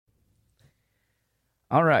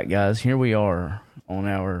All right, guys, here we are on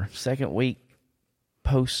our second week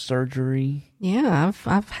post-surgery. Yeah,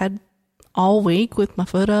 I've had all week with my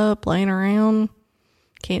foot up, laying around.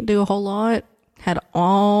 Can't do a whole lot. Had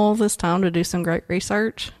all this time to do some great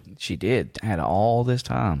research. She did. Had all this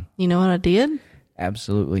time. You know what I did?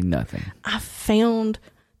 Absolutely nothing. I found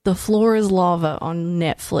The Floor is Lava on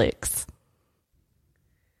Netflix.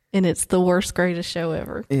 And it's the worst, greatest show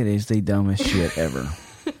ever. It is the dumbest shit ever.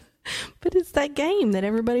 But it's that game that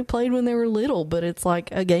everybody played when they were little, but it's like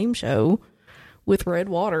a game show with red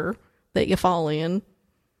water that you fall in.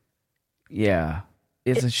 Yeah,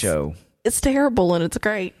 it's a show. It's terrible and it's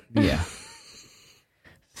great. Yeah.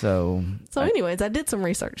 So anyways, I did some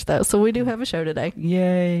research though, so we do have a show today.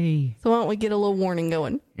 Yay. So why don't we get a little warning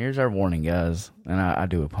going? Here's our warning, guys, and I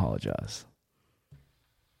do apologize.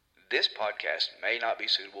 This podcast may not be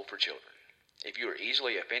suitable for children. If you are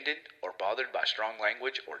easily offended or bothered by strong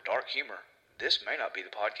language or dark humor, this may not be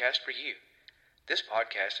the podcast for you. This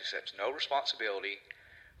podcast accepts no responsibility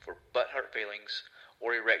for butthurt feelings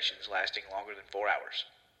or erections lasting longer than 4 hours.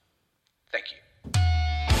 Thank you.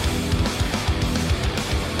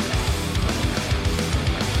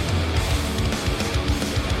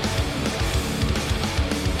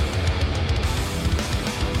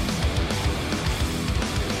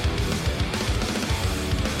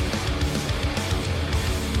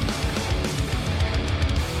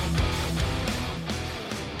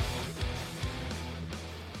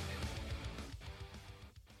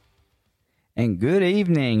 And good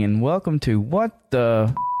evening, and welcome to What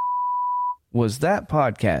the Was That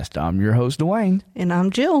Podcast. I'm your host, Dwayne. And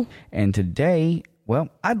I'm Jill. And today, well,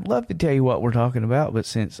 I'd love to tell you what we're talking about, but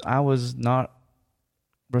since I was not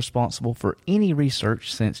responsible for any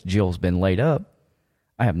research since Jill's been laid up,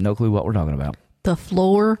 I have no clue what we're talking about. The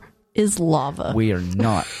Floor is Lava. We are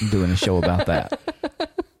not doing a show about that.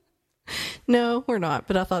 No, we're not,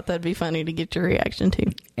 but I thought that'd be funny to get your reaction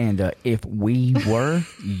to. And if we were,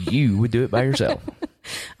 you would do it by yourself.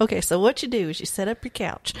 Okay, so what you do is you set up your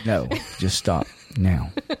couch. No, just stop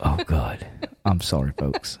now. Oh, God. I'm sorry,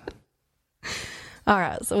 folks. All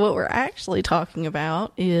right, so what we're actually talking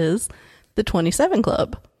about is the 27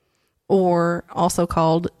 Club, or also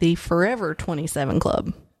called the Forever 27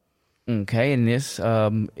 Club. Okay, and this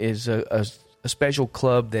is a special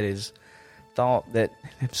club that is thought that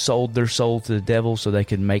have sold their soul to the devil so they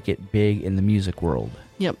could make it big in the music world.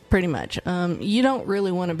 Yep, pretty much. You don't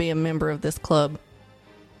really want to be a member of this club.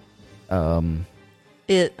 It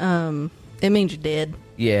means you're dead.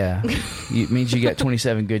 Yeah, it means you got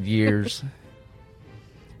 27 good years.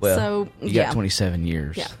 Well, so, you got 27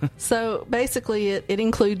 years. Yeah. So basically, it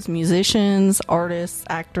includes musicians, artists,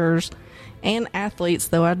 actors, and athletes.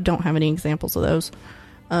 Though I don't have any examples of those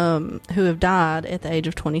who have died at the age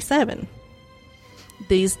of 27.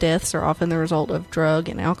 These deaths are often the result of drug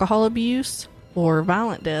and alcohol abuse or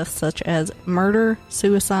violent deaths such as murder,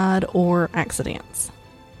 suicide, or accidents.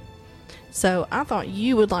 So I thought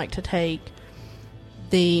you would like to take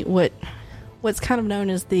what's kind of known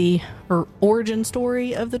as the origin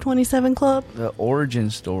story of the 27 Club. The origin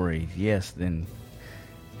story, yes, then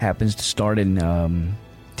happens to start in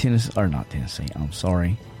Tennessee, or not Tennessee, I'm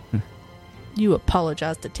sorry. You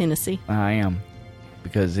apologize to Tennessee. I am,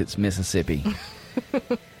 because it's Mississippi.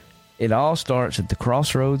 It all starts at the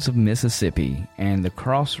crossroads of Mississippi, and the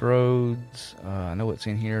crossroads, I know it's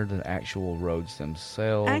in here, the actual roads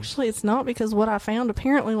themselves. Actually, it's not, because what I found,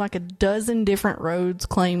 apparently like a dozen different roads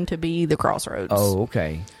claim to be the crossroads. Oh,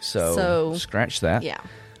 okay. So scratch that. Yeah.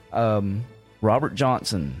 Robert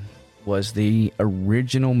Johnson was the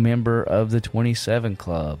original member of the 27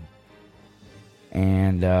 Club.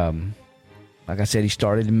 And, like I said, he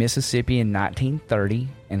started in Mississippi in 1930,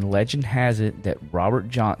 and legend has it that Robert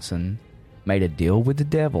Johnson made a deal with the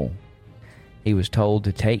devil. He was told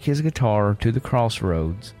to take his guitar to the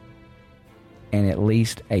crossroads, and at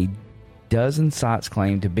least a dozen sites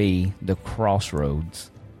claimed to be the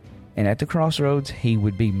crossroads. And at the crossroads, he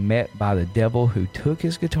would be met by the devil, who took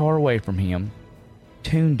his guitar away from him,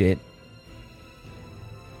 tuned it.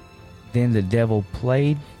 Then the devil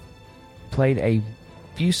played a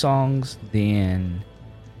few songs, then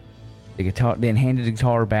handed the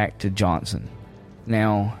guitar back to Johnson.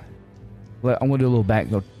 Now, I'm going to do a little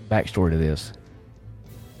backstory to this.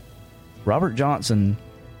 Robert Johnson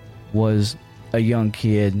was a young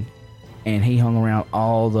kid, and he hung around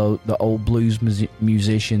all the old blues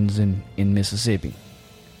musicians in Mississippi.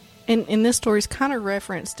 And this story's kind of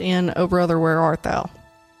referenced in Oh Brother, Where Art Thou?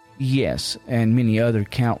 Yes, and many other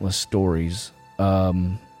countless stories.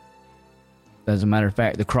 As a matter of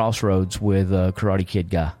fact, the Crossroads with Karate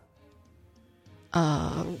Kid guy.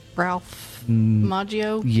 Ralph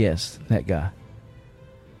Macchio? Yes, that guy.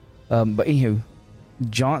 But anywho,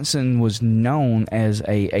 Johnson was known as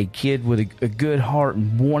a kid with a good heart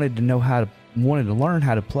and wanted to learn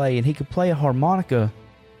how to play, and he could play a harmonica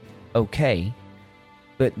okay.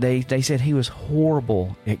 But they said he was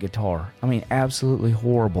horrible at guitar. I mean, absolutely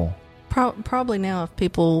horrible. Probably now, if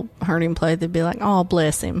people heard him play, they'd be like, "Oh,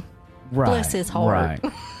 bless him, Right, bless his heart."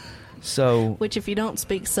 Right. So, which, if you don't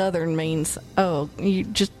speak Southern, means you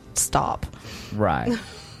just stop. Right.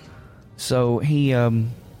 So he,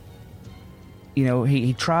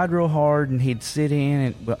 he tried real hard, and he'd sit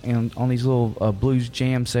in and on these little blues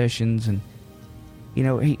jam sessions, and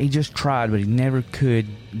he just tried, but he never could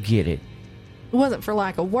get it. It wasn't for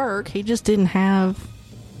lack of work. He just didn't have.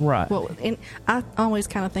 Right. Well, and I always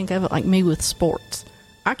kind of think of it like me with sports.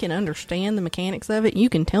 I can understand the mechanics of it. You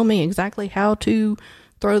can tell me exactly how to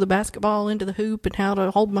throw the basketball into the hoop and how to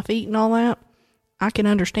hold my feet and all that. I can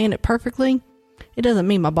understand it perfectly. It doesn't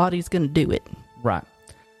mean my body's going to do it. Right.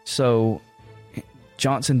 So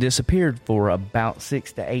Johnson disappeared for about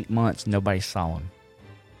 6 to 8 months. Nobody saw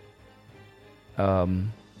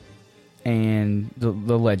him. And the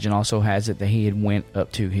legend also has it that he had went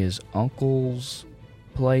up to his uncle's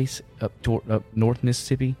place up north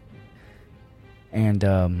Mississippi, and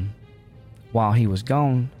while he was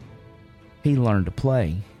gone, he learned to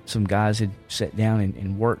play. Some guys had sat down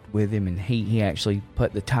and worked with him, and he actually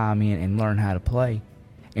put the time in and learned how to play.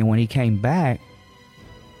 And when he came back,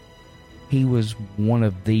 he was one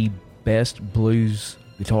of the best blues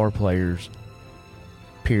guitar players,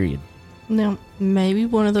 period. Now, maybe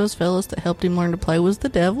one of those fellas that helped him learn to play was the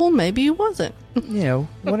devil. Maybe he wasn't.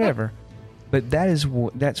 Whatever. But that's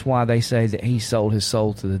why they say that he sold his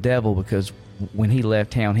soul to the devil, because when he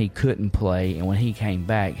left town, he couldn't play, and when he came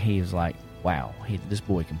back, he was like, wow, this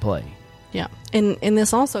boy can play. Yeah, and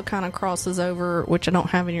this also kind of crosses over, which I don't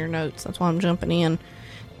have in your notes, that's why I'm jumping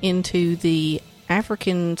into the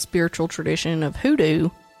African spiritual tradition of hoodoo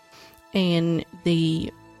and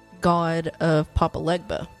the god of Papa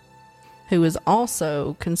Legba, who is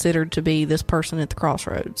also considered to be this person at the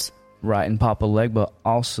crossroads. Right, and Papa Legba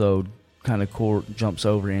also kind of jumps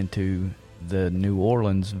over into the New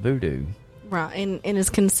Orleans voodoo. Right, and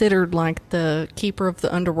is considered like the keeper of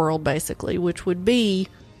the underworld, basically, which would be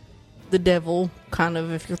the devil, kind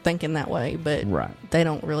of, if you're thinking that way, but right. They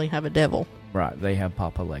don't really have a devil. Right, they have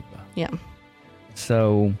Papa Legba. Yeah.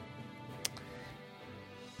 So,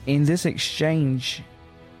 in this exchange,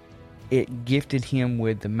 it gifted him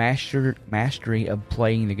with the mastery of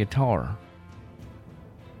playing the guitar.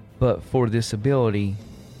 But for this ability,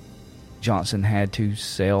 Johnson had to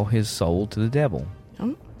sell his soul to the devil.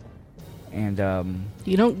 Oh. And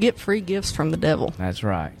you don't get free gifts from the devil. That's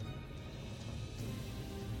right.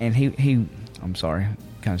 And he I'm sorry,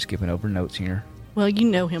 kind of skipping over notes here. Well, you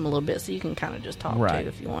know him a little bit, so you can kind of just talk right. too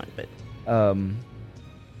if you want. But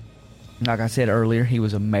like I said earlier, he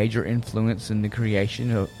was a major influence in the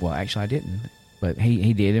creation of. Well, actually, I didn't, but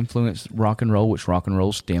he did influence rock and roll, which rock and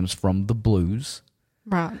roll stems from the blues.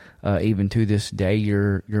 Right. Even to this day,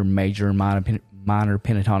 your major and minor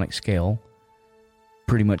pentatonic scale.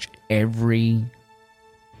 Pretty much every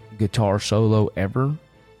guitar solo ever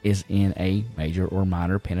is in a major or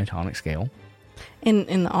minor pentatonic scale. And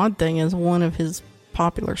the odd thing is, one of his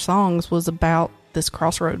popular songs was about this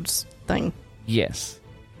crossroads thing. Yes.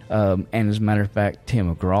 And as a matter of fact,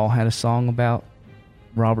 Tim McGraw had a song about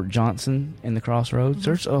Robert Johnson and the Crossroads. Mm-hmm.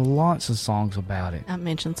 There's lots of songs about it. I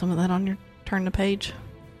mentioned some of that on your turn the page.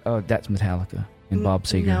 Oh, that's Metallica and Bob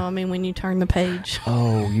Seger. No, I mean when you turn the page.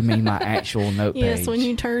 Oh, you mean my actual note page? Yes, when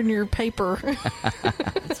you turn your paper.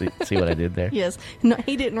 See what I did there? Yes. No,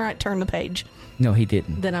 he didn't write turn the page. No, he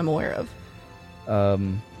didn't. That I'm aware of.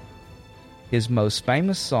 His most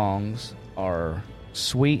famous songs are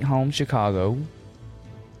Sweet Home Chicago,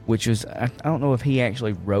 which was, I don't know if he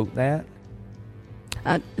actually wrote that.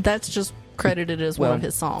 That's just credited as one of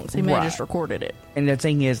his songs. He may have just recorded it. And the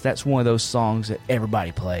thing is, that's one of those songs that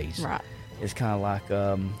everybody plays. Right. It's kind of like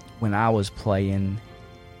when I was playing,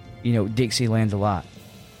 Dixieland Delight.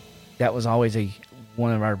 That was always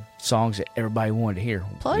one of our songs that everybody wanted to hear.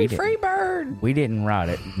 Play Freebird. We didn't write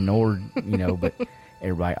it, nor, but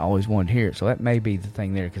everybody always wanted to hear it. So that may be the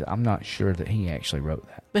thing there, because I'm not sure that he actually wrote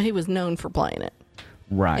that. But he was known for playing it.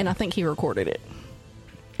 Right. And I think he recorded it.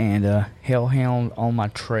 And Hellhound on My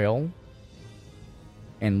Trail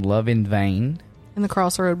and Love in Vain. And the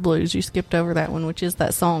Crossroad Blues. You skipped over that one, which is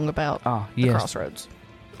that song about the Crossroads.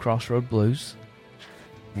 Crossroad Blues.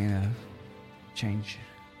 And change.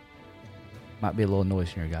 Might be a little noise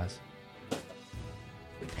here, guys.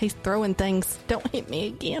 He's throwing things. Don't hit me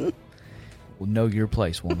again. Well, know your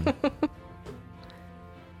place, woman.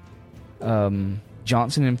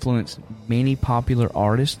 Johnson influenced many popular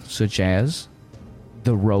artists, such as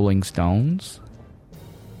the Rolling Stones,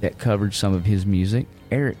 that covered some of his music.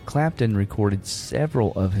 Eric Clapton recorded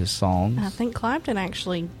several of his songs. I think Clapton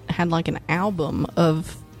actually had like an album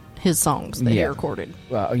of his songs that he recorded.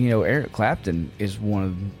 Well, Eric Clapton is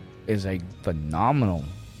a phenomenal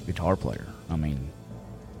guitar player. I mean,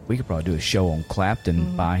 we could probably do a show on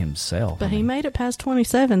Clapton by himself. But he made it past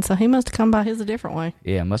 27, so he must have come by his a different way.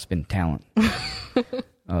 Yeah, it must have been talent.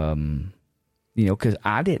 Because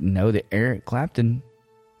I didn't know that Eric Clapton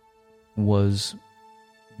was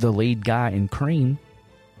the lead guy in Cream,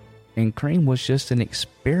 and Cream was just an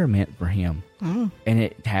experiment for him, and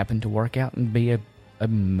it happened to work out and be a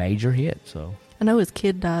major hit. So I know his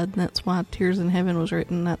kid died, and that's why Tears in Heaven was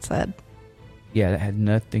written. That's sad. Yeah, that had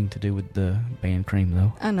nothing to do with the band Cream,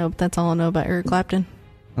 though. I know, but that's all I know about Eric Clapton.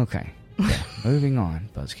 Okay, yeah, moving on.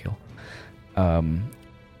 Buzzkill.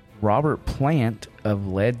 Robert Plant of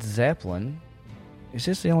Led Zeppelin. Is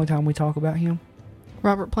this the only time we talk about him?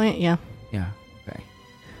 Robert Plant, yeah. Yeah. Okay.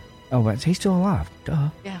 Oh, but he's still alive. Duh.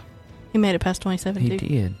 Yeah. He made it past 27, He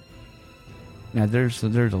did. Now, there's a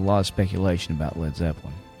lot of speculation about Led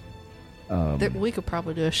Zeppelin. We could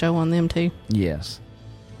probably do a show on them, too. Yes.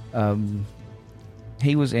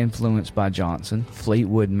 He was influenced by Johnson.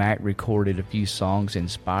 Fleetwood Mac recorded a few songs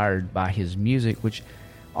inspired by his music, which,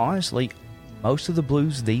 honestly, most of the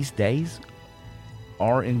blues these days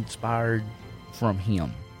are inspired from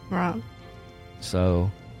him. Right.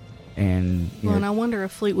 So, and I wonder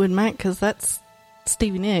if Fleetwood Mac, because that's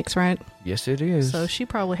Stevie Nicks, right? Yes, it is. So she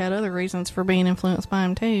probably had other reasons for being influenced by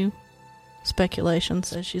him too. Speculation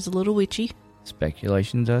says she's a little witchy.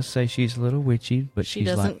 Speculation does say she's a little witchy, but she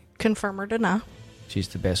doesn't confirm or deny. She's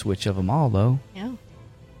the best witch of them all, though. Yeah,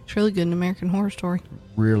 it's really good in American Horror Story.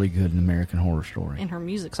 Really good in American Horror Story, and her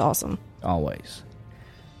music's awesome. Always.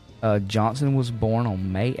 Johnson was born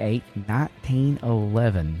on May 8,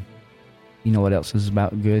 1911. You know what else is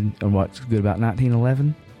about good, or what's good about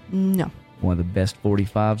 1911? No. One of the best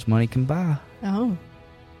 45s money can buy. Oh.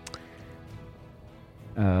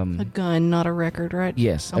 A gun, not a record, right?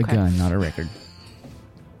 Yes, okay. A gun, not a record.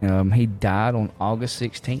 He died on August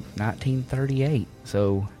 16th, 1938.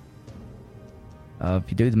 So, if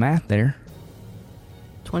you do the math there.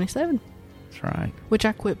 27. That's right. Which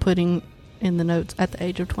I quit putting in the notes at the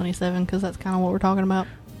age of 27 because that's kind of what we're talking about.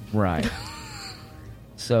 Right.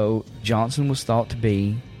 So, Johnson was thought to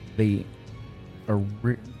be the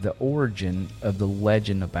origin of the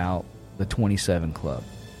legend about the 27 Club.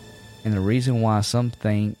 And the reason why some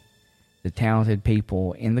think the talented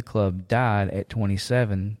people in the club died at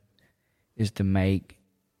 27 is to make...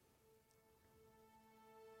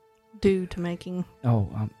 Due to making...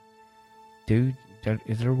 Due...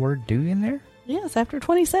 Is there a word due in there? Yes, after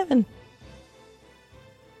 27.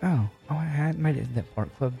 Oh, I hadn't made it to that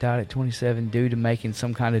part. Club died at 27 due to making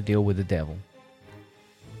some kind of deal with the devil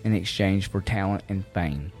in exchange for talent and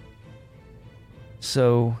fame.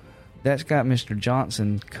 So, that's got Mr.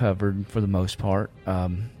 Johnson covered for the most part.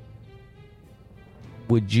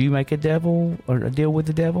 Would you make a deal with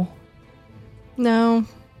the devil? No,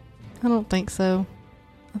 I don't think so.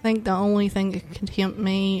 I think the only thing that could tempt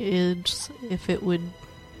me is if it would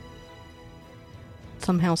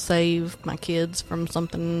somehow save my kids from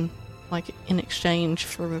something, like in exchange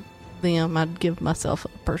for them, I'd give myself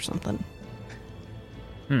up or something.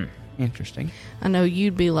 Interesting. I know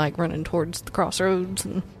you'd be like running towards the crossroads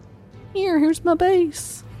and here's my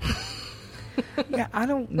base. Yeah, I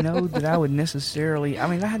don't know that I would necessarily... I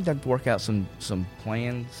mean, I had to work out some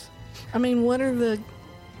plans. I mean, what are the...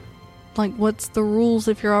 Like, what's the rules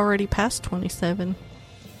if you're already past 27?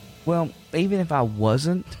 Well, even if I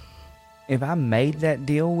wasn't, if I made that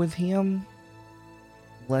deal with him,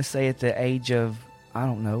 let's say at the age of,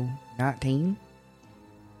 19,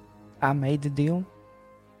 I made the deal,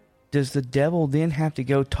 does the devil then have to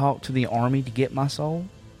go talk to the army to get my soul?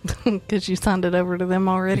 Because you signed it over to them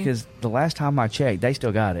already? Because the last time I checked, they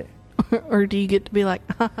still got it. Or do you get to be like,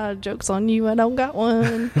 haha, joke's on you, I don't got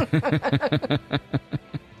one.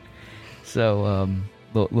 So,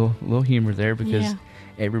 little humor there because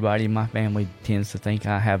everybody in my family tends to think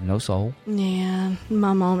I have no soul. Yeah,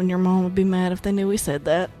 my mom and your mom would be mad if they knew we said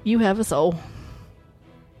that. You have a soul.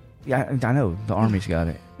 Yeah, I know. The Army's got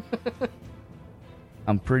it.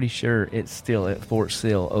 I'm pretty sure it's still at Fort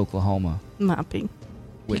Sill, Oklahoma. Might be.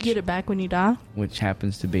 Do you get it back when you die? Which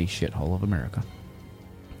happens to be shithole of America.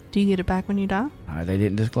 Do you get it back when you die? They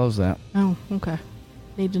didn't disclose that. Oh, okay.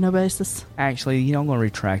 Need to know basis. Actually, I'm going to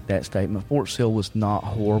retract that statement. Fort Sill was not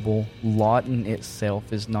horrible. Lawton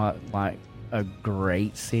itself is not like a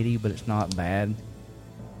great city, but it's not bad.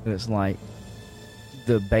 But it's like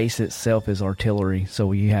the base itself is artillery,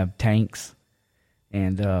 so you have tanks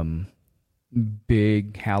and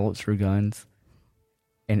big howitzer guns,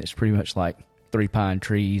 and it's pretty much like 3 pine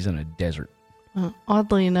trees in a desert.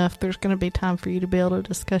 Oddly enough, there's going to be time for you to be able to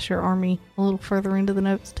discuss your army a little further into the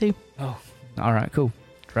notes, too. Oh, all right, cool.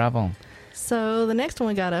 Drive on. So the next one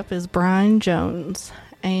we got up is Brian Jones,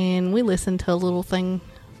 and we listened to a little thing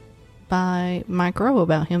by Mike Rowe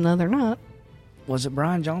about him the other night. Was it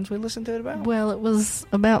Brian Jones we listened to it about? Well, it was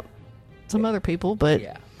about some other people, but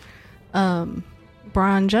yeah.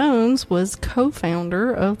 Brian Jones was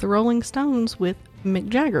co-founder of the Rolling Stones with Mick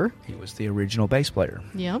Jagger. He was the original bass player.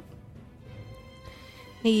 Yep.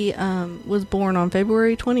 He was born on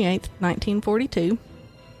February 28th, 1942.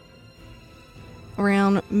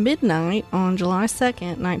 Around midnight on July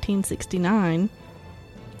 2nd, 1969,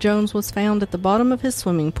 Jones was found at the bottom of his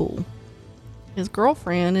swimming pool. His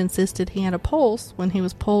girlfriend insisted he had a pulse when he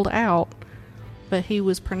was pulled out, but he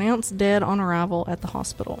was pronounced dead on arrival at the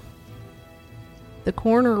hospital. The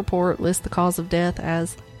coroner report lists the cause of death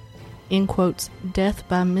as, in quotes, death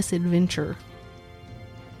by misadventure.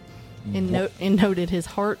 And noted his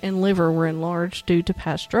heart and liver were enlarged due to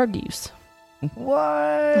past drug use.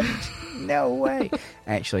 What? No way.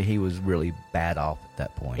 Actually, he was really bad off at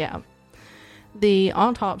that point. Yeah. The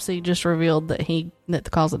autopsy just revealed that the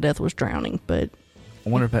cause of death was drowning, but I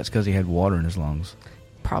wonder if that's because he had water in his lungs.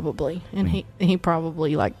 probably. And he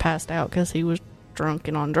probably like passed out because he was drunk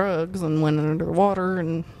and on drugs and went under the water,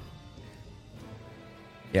 and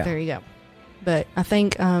Yeah. there you go. But I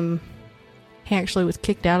think he actually was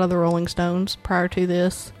kicked out of the Rolling Stones prior to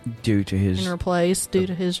this Due to his... and replaced due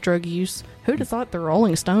to his drug use. Who'd have thought the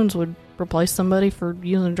Rolling Stones would replace somebody for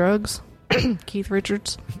using drugs? Keith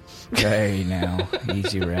Richards. Hey, now.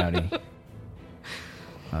 Easy, Rowdy.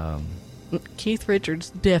 Keith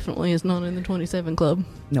Richards definitely is not in the 27 Club.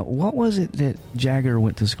 No, what was it that Jagger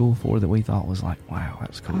went to school for that we thought was like, wow,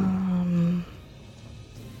 that's cool?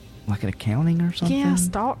 Like an accounting or something? Yeah,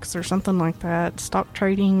 stocks or something like that. Stock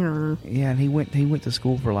trading or... Yeah, and he went to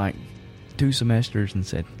school for like 2 semesters and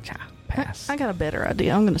said, pass. I got a better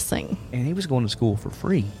idea. I'm going to sing. And he was going to school for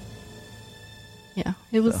free. Yeah,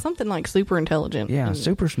 it was something like super intelligent. Yeah, and,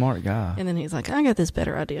 super smart guy. And then he's like, I got this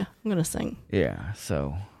better idea. I'm going to sing. Yeah,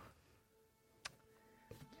 so...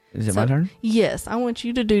 Is it my turn? Yes, I want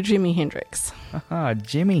you to do Jimi Hendrix.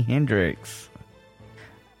 Jimi Hendrix.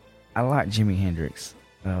 I like Jimi Hendrix.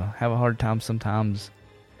 Have a hard time sometimes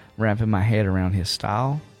wrapping my head around his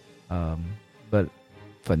style. But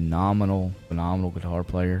phenomenal guitar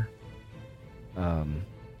player.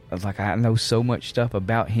 Like I know so much stuff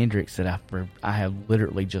about Hendrix that I have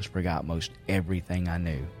literally just forgot most everything I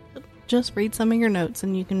knew. Just read some of your notes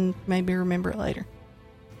and you can maybe remember it later.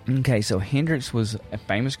 Okay, so Hendrix was a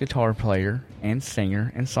famous guitar player and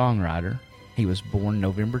singer and songwriter. He was born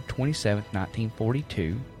November 27th,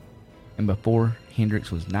 1942. And before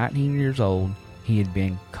Hendrix was 19 years old, he had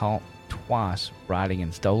been caught twice riding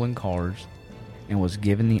in stolen cars and was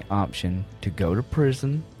given the option to go to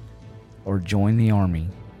prison or join the army.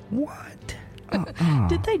 What?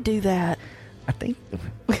 Did they do that? I think...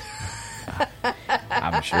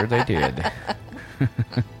 I'm sure they did.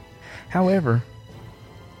 However...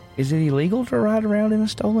 Is it illegal to ride around in a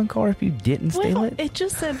stolen car if you didn't steal it? It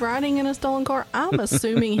just said riding in a stolen car. I'm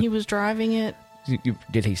assuming he was driving it.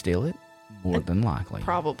 Did he steal it? More than likely.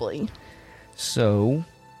 Probably. So,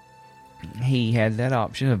 he had that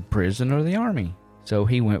option of prison or the army. So,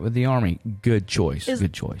 he went with the army. Good choice.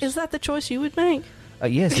 Good choice. Is that the choice you would make?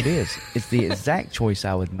 Yes, it is. It's the exact choice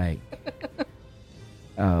I would make.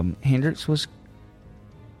 Hendrix was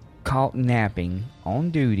caught napping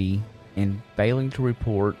on duty and failing to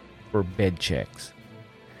report for bed checks.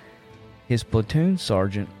 His platoon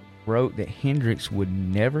sergeant wrote that Hendrix would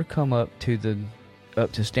never come up to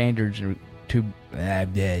standards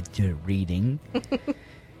to reading.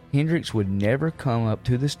 Hendrix would never come up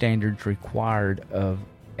to the standards required of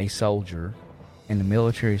a soldier, and the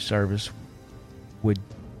military service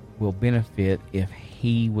will benefit if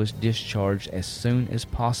he was discharged as soon as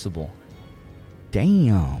possible.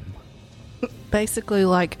 Damn. Basically,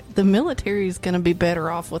 like, the military is going to be better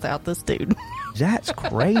off without this dude. That's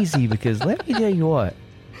crazy, because let me tell you what.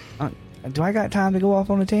 Do I got time to go off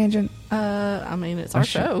on a tangent? I mean, it's our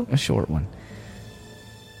show. A short one.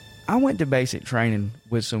 I went to basic training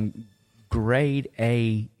with some grade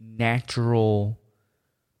A natural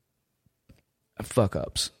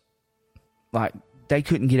fuck-ups. Like, they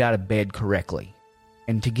couldn't get out of bed correctly.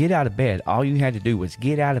 And to get out of bed, all you had to do was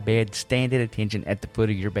get out of bed, stand at attention at the foot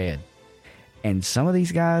of your bed. And some of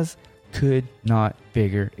these guys could not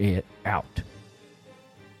figure it out.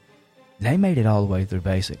 They made it all the way through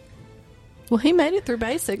basic. Well, he made it through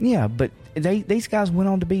basic. Yeah, but these guys went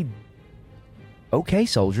on to be okay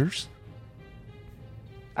soldiers.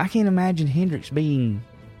 I can't imagine Hendrix being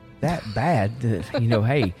that bad that,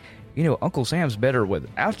 hey, Uncle Sam's better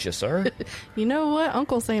without you, sir. You know what?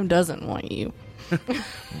 Uncle Sam doesn't want you.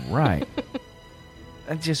 Right.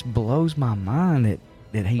 That just blows my mind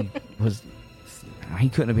that he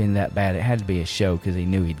couldn't have been that bad. It had to be a show because he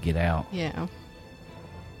knew he'd get out. Yeah.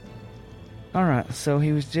 All right, so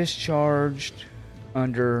he was discharged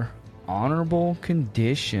under honorable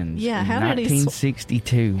conditions. Yeah, in how did he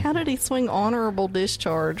 1962. How did he swing honorable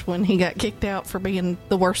discharge when he got kicked out for being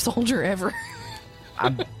the worst soldier ever?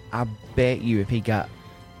 I bet you if he got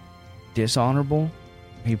dishonorable,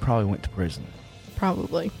 he probably went to prison.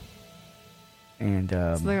 Probably. And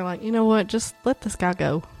So they're like, you know what? Just let this guy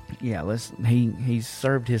go. yeah, he's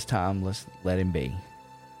served his time. Let's let him be.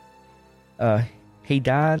 He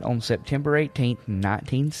died on September 18th,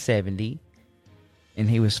 1970, and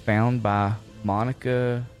he was found by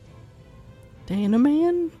Monica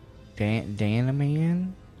Danaman?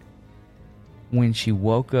 Danaman when she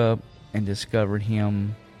woke up and discovered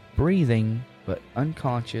him breathing but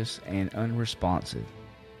unconscious and unresponsive.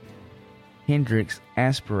 Hendrix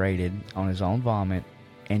aspirated on his own vomit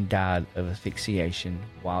and died of asphyxiation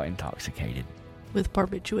while intoxicated. With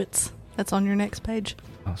barbiturates. That's on your next page.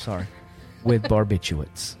 Oh, sorry. With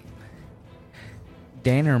barbiturates.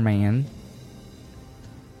 Dannerman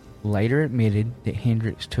later admitted that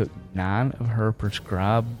Hendrix took 9 of her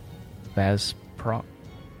prescribed Vesperix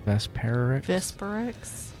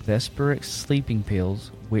sleeping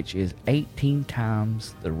pills, which is 18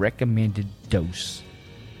 times the recommended dose.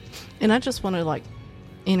 And I just want to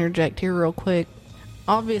interject here real quick.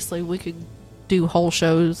 Obviously, we could do whole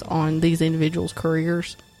shows on these individuals'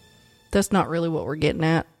 careers. That's not really what we're getting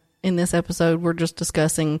at in this episode. We're just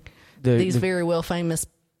discussing these very well famous,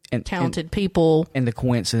 talented people. And the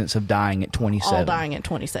coincidence of dying at 27. All dying at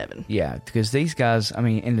 27. Yeah, because these guys,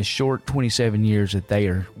 in the short 27 years that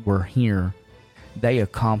they were here, they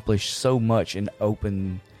accomplished so much and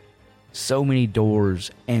opened so many doors.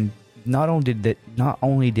 And not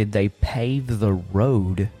only did they pave the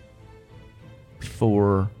road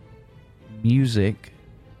for music,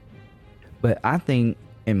 but I think,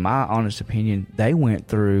 in my honest opinion, they went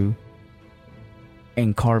through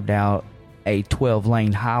and carved out a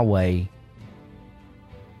 12-lane highway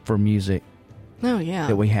for music Oh, yeah.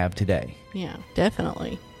 that we have today. Yeah,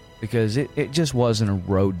 definitely. Because it just wasn't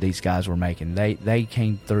a road these guys were making. They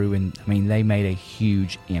came through and, they made a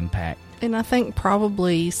huge impact. And I think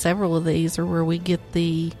probably several of these are where we get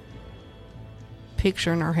the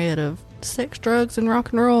picture in our head of sex, drugs, and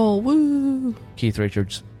rock and roll. Woo! Keith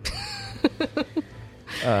Richards.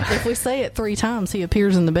 If we say it 3 times, he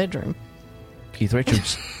appears in the bedroom. Keith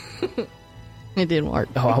Richards. It didn't work.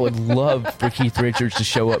 Oh, I would love for Keith Richards to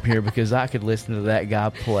show up here because I could listen to that guy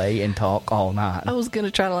play and talk all night. I was going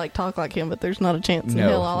to try to talk like him, but there's not a chance in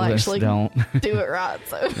hell I'll actually don't. do it right.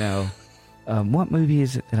 So No. What movie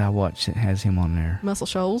is it that I watched that has him on there? Muscle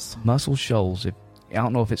Shoals. Muscle Shoals. I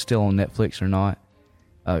don't know if it's still on Netflix or not.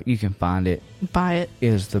 You can find it. Buy it.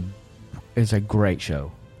 It's a great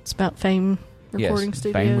show. It's about Fame Recording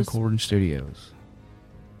Studios. Fame Recording Studios.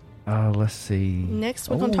 Let's see. Next,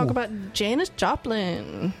 we're going to talk about Janis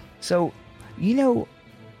Joplin. So, and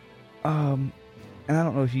I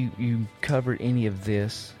don't know if you covered any of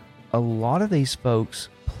this. A lot of these folks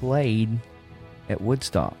played at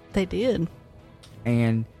Woodstock. They did.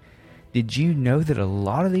 And did you know that a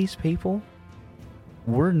lot of these people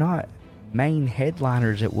were not main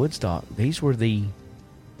headliners at Woodstock? These were the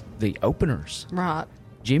openers. Right.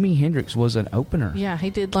 Jimi Hendrix was an opener. Yeah, he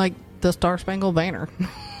did the Star Spangled Banner.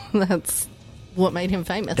 That's what made him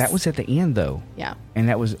famous. That was at the end, though. Yeah. And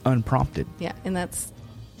that was unprompted. Yeah, and that's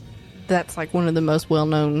one of the most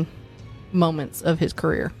well-known moments of his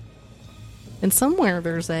career. And somewhere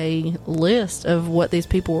there's a list of what these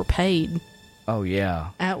people were paid. Oh, yeah.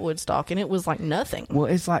 At Woodstock, and it was nothing. Well,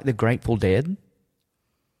 it's like the Grateful Dead.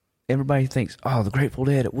 Everybody thinks, the Grateful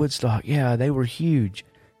Dead at Woodstock. Yeah, they were huge.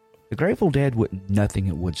 The Grateful Dead were nothing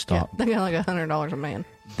at Woodstock. Yeah, they got $100 a man.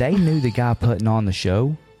 They knew the guy putting on the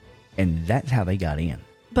show, and that's how they got in.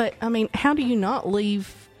 But, how do you not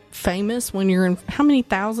leave famous when you're in... How many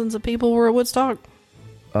thousands of people were at Woodstock?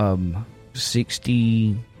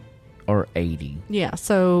 60 or 80. Yeah,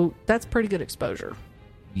 so that's pretty good exposure.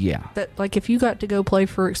 Yeah. That if you got to go play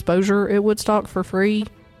for exposure at Woodstock for free,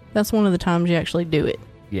 that's one of the times you actually do it.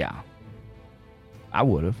 Yeah. I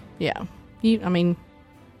would have. Yeah.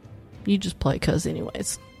 You just play because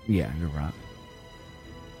anyways. Yeah, you're right.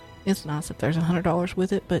 It's nice if there's $100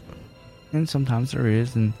 with it, but... And sometimes there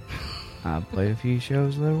is, and I played a few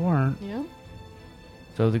shows that weren't. Yeah.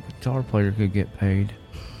 So the guitar player could get paid.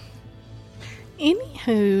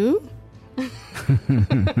 Anywho.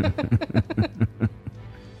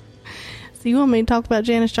 So you want me to talk about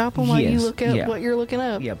Janis Joplin while you look up what you're looking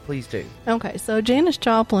up? Yeah, please do. Okay, so Janis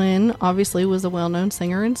Joplin obviously was a well-known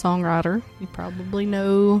singer and songwriter. You probably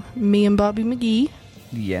know Me and Bobby McGee.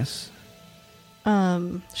 Yes.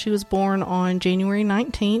 She was born on January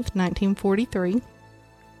 19th, 1943.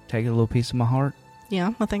 Take a little piece of my heart.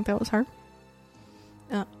 Yeah, I think that was her.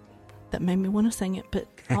 That made me want to sing it, but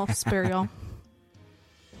I'll spare y'all.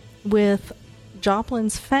 With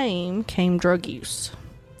Joplin's fame came drug use.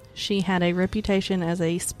 She had a reputation as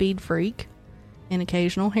a speed freak, an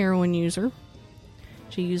occasional heroin user.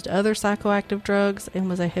 She used other psychoactive drugs and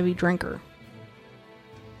was a heavy drinker.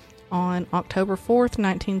 On October 4th,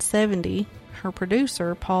 1970, her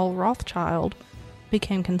producer, Paul Rothchild,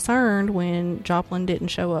 became concerned when Joplin didn't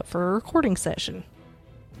show up for a recording session.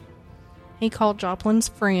 He called Joplin's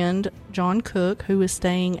friend, John Cook, who was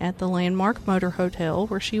staying at the Landmark Motor Hotel,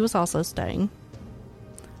 where she was also staying.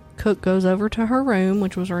 Cook goes over to her room,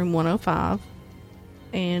 which was room 105,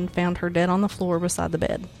 and found her dead on the floor beside the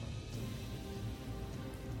bed.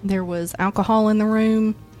 There was alcohol in the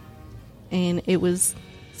room, and it was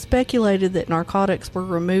speculated that narcotics were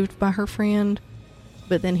removed by her friend,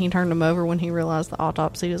 but then he turned them over when he realized the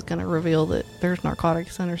autopsy was going to reveal that there's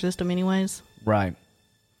narcotics in her system anyways. Right.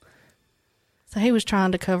 So he was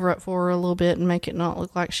trying to cover up for her a little bit and make it not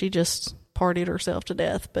look like she just partied herself to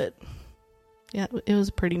death, but yeah, it was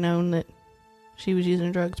pretty known that she was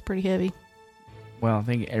using drugs pretty heavy. Well, I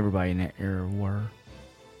think everybody in that era were.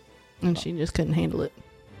 And she just couldn't handle it.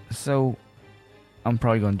 So, I'm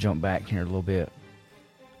probably going to jump back here a little bit.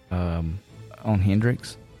 On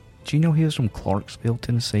Hendrix. Do you know he was from Clarksville,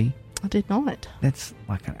 Tennessee? I did not. That's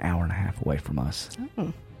like an hour and a half away from us.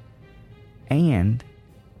 Oh. And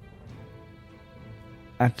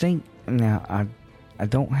I think, now, I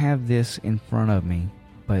don't have this in front of me,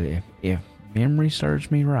 but if memory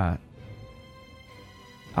serves me right,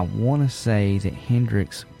 I want to say that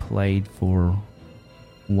Hendrix played for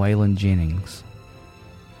Waylon Jennings.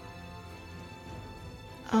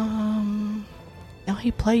 No,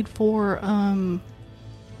 he played for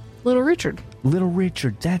Little Richard. Little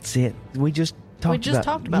Richard, that's it. We just talked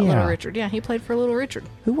about Little Richard. Yeah, he played for Little Richard.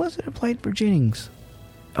 Who was it that played for Jennings?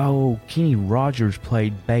 Oh, Kenny Rogers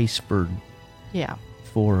played bass for He made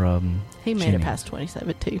Jennings. it past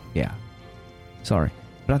 27 too. Yeah. Sorry.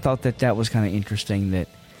 But I thought that was kind of interesting that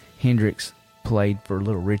Hendrix played for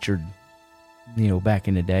Little Richard, back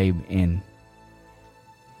in the day, and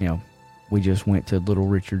we just went to Little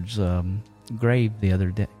Richard's grave the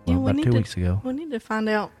other day, about 2 weeks ago. We need to find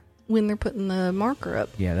out when they're putting the marker up.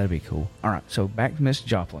 Yeah, that'd be cool. All right, so back to Miss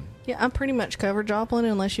Joplin. Yeah, I pretty much covered Joplin,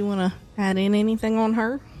 unless you want to add in anything on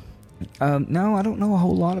her. No, I don't know a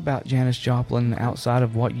whole lot about Janis Joplin outside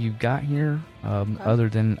of what you've got here, other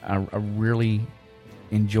than I really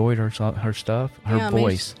enjoyed her stuff. Her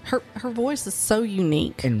voice. Her voice is so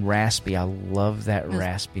unique. And raspy. I love that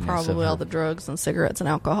raspiness. Probably all the drugs and cigarettes and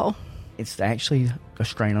alcohol. It's actually a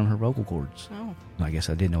strain on her vocal cords. Oh. I guess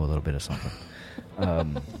I did know a little bit of something.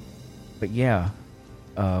 But yeah,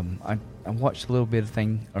 I watched a little bit of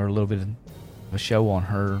a show on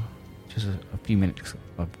her, just a few minutes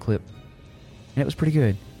of clip, and it was pretty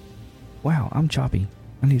good. Wow, I'm choppy.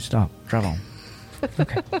 I need to stop. Drive on.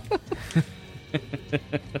 Okay.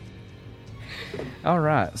 All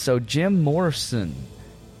right, so Jim Morrison.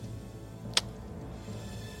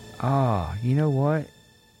 You know what?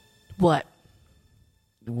 What?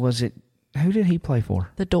 Was it? Who did he play for?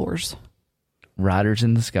 The Doors. Riders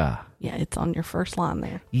in the Sky. Yeah, it's on your first line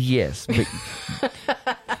there. Yes, but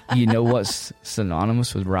you know what's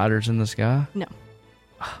synonymous with Riders in the Sky? No.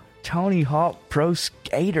 Tony Hawk Pro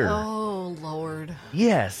Skater. Oh, Lord.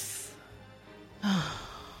 Yes.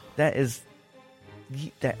 That is...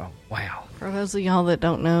 Oh, wow. For those of y'all that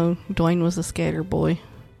don't know, Dwayne was a skater boy.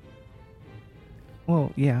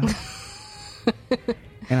 Well, yeah.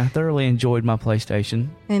 And I thoroughly enjoyed my PlayStation.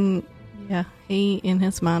 And, yeah, he, in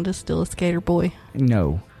his mind, is still a skater boy.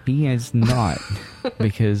 No, he is not.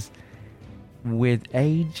 Because with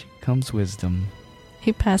age comes wisdom.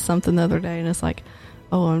 He passed something the other day, and it's like,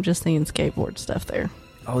 oh, I'm just seeing skateboard stuff there.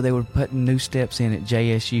 Oh, they were putting new steps in at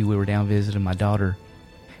JSU. We were down visiting my daughter.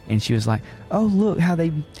 And she was like, oh, look how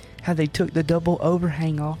they took the double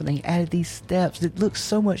overhang off and they added these steps. It looks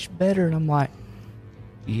so much better. And I'm like,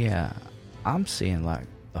 yeah, I'm seeing like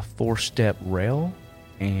a 4-step rail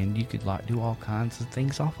and you could like do all kinds of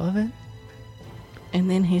things off of it. And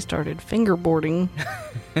then he started fingerboarding.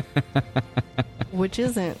 Which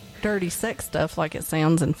isn't dirty sex stuff like it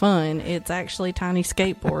sounds and fun. It's actually tiny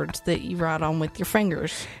skateboards that you ride on with your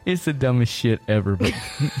fingers. It's the dumbest shit ever, but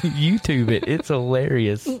YouTube it. It's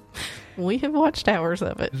hilarious. We have watched hours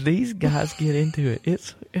of it. These guys get into it.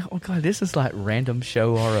 It's, oh God, this is like Random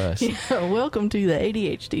Show or Us. Yeah, welcome to the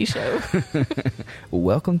ADHD show.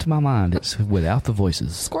 Welcome to my mind. It's without the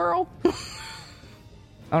voices. Squirrel.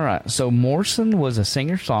 All right, so Morrison was a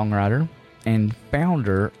singer-songwriter and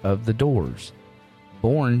founder of The Doors.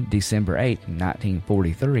 Born December 8,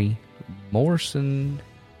 1943, Morrison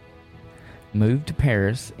moved to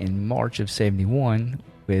Paris in March of 71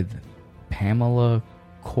 with Pamela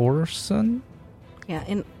Corson. Yeah,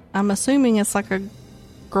 and I'm assuming it's like a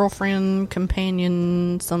girlfriend,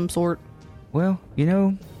 companion, some sort. Well, you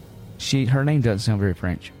know, her name doesn't sound very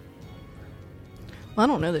French. Well, I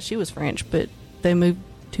don't know that she was French, but they moved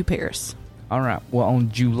to Paris. All right, well, on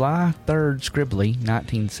July 3rd, Scribbly,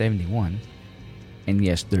 1971... And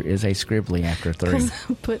yes, there is a Scribbly after 3. Because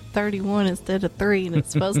I put 31 instead of 3, and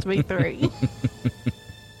it's supposed to be 3.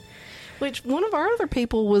 Which one of our other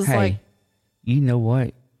people was like... You know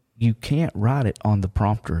what? You can't write it on the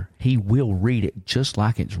prompter. He will read it just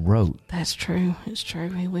like it's wrote. That's true. It's true.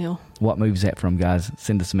 He will. What movie's that from, guys?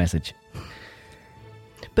 Send us a message.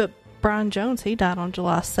 But Brian Jones, he died on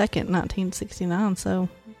July 2nd, 1969. So,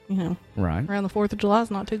 you know, right around the 4th of July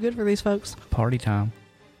is not too good for these folks. Party time.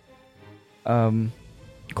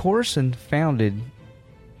 Corson founded,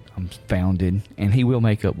 and he will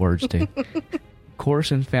make up words too.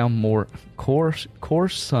 Corson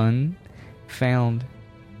found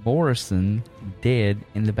Morrison dead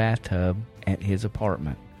in the bathtub at his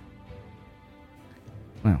apartment.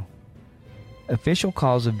 Well, official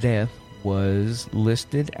cause of death was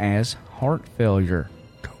listed as heart failure.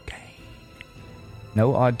 Cocaine.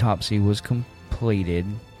 No autopsy was completed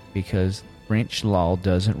because French law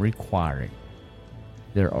doesn't require it.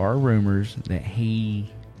 There are rumors that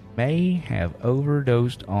he may have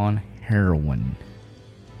overdosed on heroin.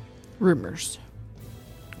 Rumors.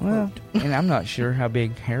 Well, and I'm not sure how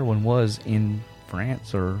big heroin was in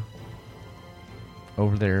France or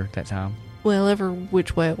over there at that time. Well, ever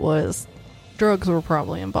which way it was, drugs were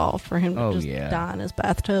probably involved for him to die in his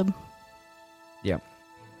bathtub. Yep.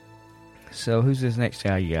 So who's this next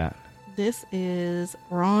guy you got? This is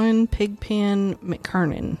Ron Pigpen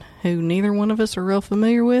McKernan, who neither one of us are real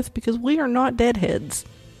familiar with because we are not deadheads.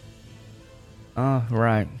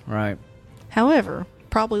 Right. However,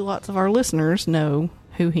 probably lots of our listeners know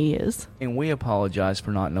who he is. And we apologize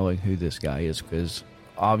for not knowing who this guy is because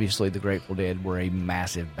obviously the Grateful Dead were a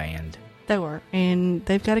massive band. They were. And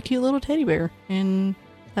they've got a cute little teddy bear. And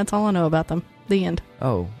that's all I know about them. The end.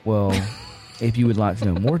 Oh, well, if you would like to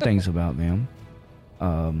know more things about them,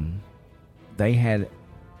 they had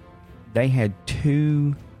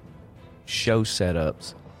 2 show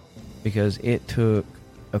setups because it took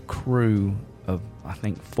a crew of, I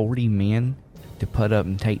think, 40 men to put up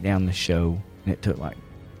and take down the show. And it took like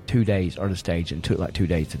 2 days, or the stage, and it took like 2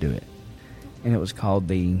 days to do it. And it was called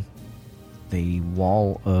the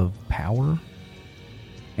Wall of Power.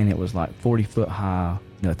 And it was like 40 foot high,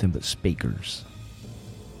 nothing but speakers.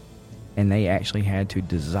 And they actually had to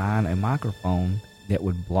design a microphone that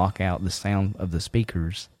would block out the sound of the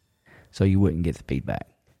speakers so you wouldn't get the feedback.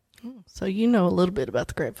 So you know a little bit about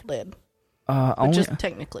the Grateful Dead. Just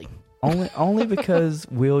technically. Only because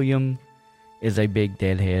William is a big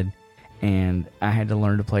Deadhead, and I had to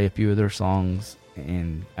learn to play a few of their songs,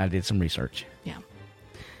 and I did some research. Yeah.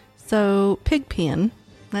 So Pigpen,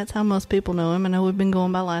 that's how most people know him. I know we've been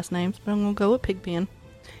going by last names, but I'm going to go with Pigpen.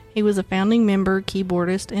 He was a founding member,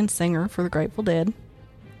 keyboardist, and singer for the Grateful Dead.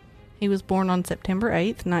 He was born on September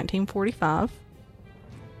 8th, 1945.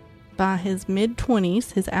 By his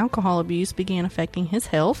mid-20s, his alcohol abuse began affecting his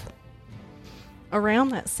health. Around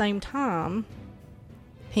that same time,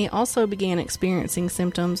 he also began experiencing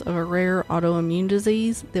symptoms of a rare autoimmune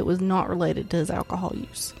disease that was not related to his alcohol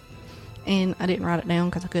use. And I didn't write it down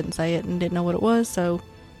because I couldn't say it and didn't know what it was, so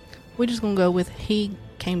we're just going to go with he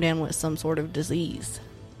came down with some sort of disease.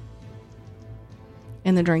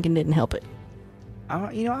 And the drinking didn't help it.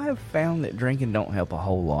 I have found that drinking don't help a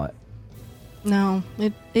whole lot. No,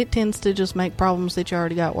 it tends to just make problems that you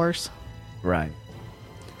already got worse. Right.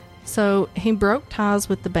 So he broke ties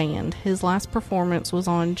with the band. His last performance was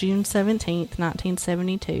on June 17th,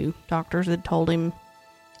 1972. Doctors had told him,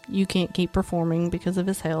 you can't keep performing because of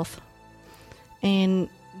his health. And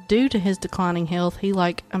due to his declining health, he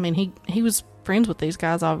was friends with these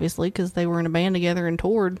guys, obviously, because they were in a band together and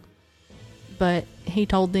toured. But he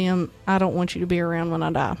told them, I don't want you to be around when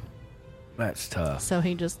I die. That's tough. So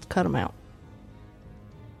he just cut them out.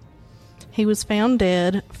 He was found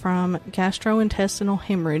dead from gastrointestinal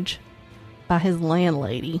hemorrhage by his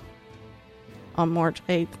landlady on March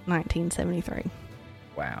 8th, 1973.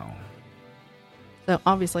 Wow. So,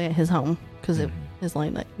 obviously at his home, because of his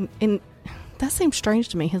landlady. And that seems strange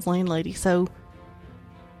to me, his landlady. So,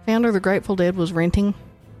 founder of the Grateful Dead was renting.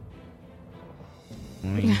 I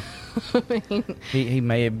mean, I mean, he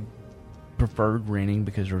may have preferred renting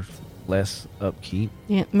because there's less upkeep.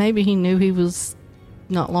 yeah, maybe he knew he was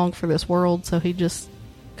not long for this world, so he just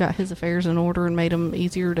got his affairs in order and made them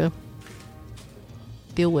easier to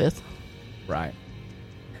deal with. Right.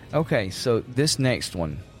 Okay, so this next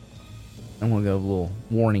one, I'm going to go a little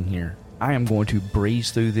warning here. I am going to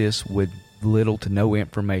breeze through this with little to no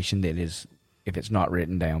information that is, if it's not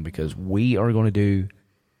written down, because we are going to do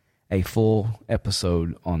a full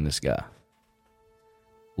episode on this guy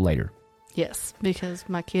later. Yes, because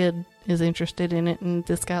my kid is interested in it, and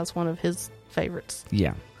this guy's one of his favorites.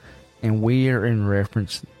 Yeah. And we are in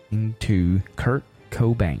reference to Kurt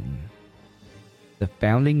Cobain, the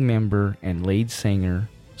founding member and lead singer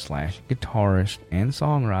 / guitarist and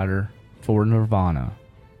songwriter for Nirvana,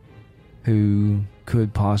 who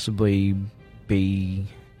could possibly be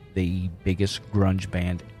the biggest grunge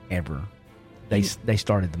band ever. They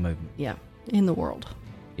started the movement. Yeah, in the world.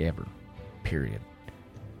 Ever. Period.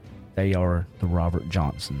 They are the Robert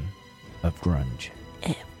Johnson of grunge.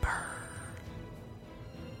 Ever.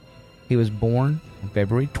 He was born on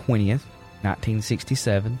February 20th,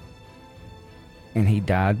 1967, and he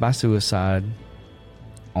died by suicide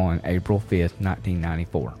on April 5th,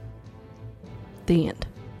 1994. The end.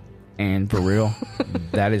 And for real,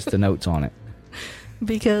 that is the notes on it.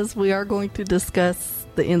 Because we are going to discuss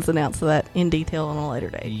the ins and outs of that in detail on a later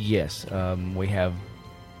date. Yes,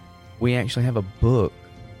 we actually have a book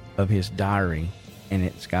of his diary, and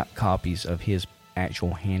it's got copies of his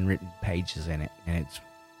actual handwritten pages in it, and it's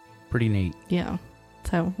pretty neat. Yeah.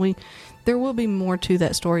 So there will be more to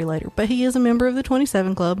that story later. But he is a member of the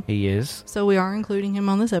 27 Club. He is. So we are including him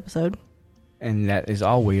on this episode. And that is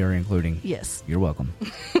all we are including. Yes. You're welcome.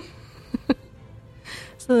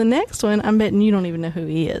 So the next one, I'm betting you don't even know who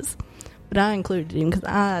he is. But I included him because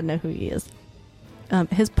I know who he is.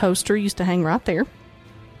 His poster used to hang right there.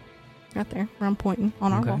 Right there, where I'm pointing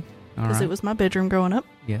on our wall. Because it was my bedroom growing up.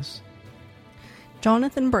 Yes.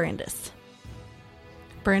 Jonathan Brandis.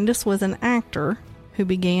 Brandis was an actor who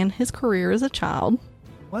began his career as a child.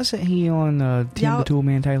 Wasn't he on Tim the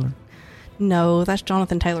Toolman Taylor? No, that's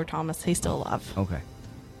Jonathan Taylor Thomas. He's still alive. Okay.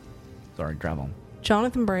 Sorry, drive on.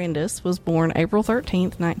 Jonathan Brandis was born April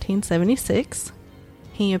 13th, 1976.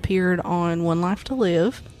 He appeared on One Life to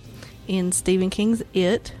Live, in Stephen King's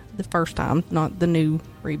It, the first time, not the new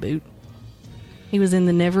reboot. He was in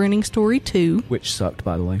The Neverending Story 2. Which sucked,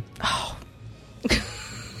 by the way. Oh.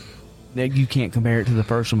 You can't compare it to the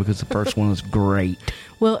first one because the first one was great.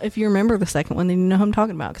 Well, if you remember the second one, then you know who I'm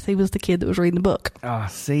talking about because he was the kid that was reading the book.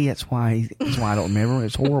 See, that's why I don't remember.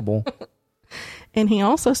 It's horrible. And he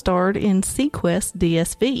also starred in Sequest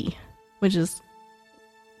DSV, which is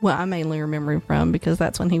what I mainly remember him from because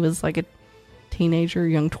that's when he was like a teenager,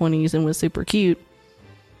 young 20s, and was super cute.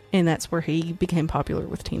 And that's where he became popular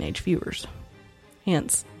with teenage viewers.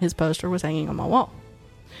 Hence, his poster was hanging on my wall.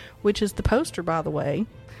 Which is the poster, by the way,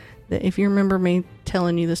 that if you remember me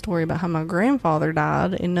telling you the story about how my grandfather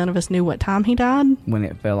died and none of us knew what time he died. When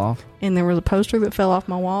it fell off? And there was a poster that fell off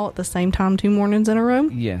my wall at the same time 2 mornings in a row.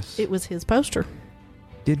 Yes. It was his poster.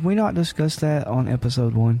 Did we not discuss that on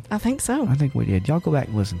episode 1? I think so. I think we did. Y'all go back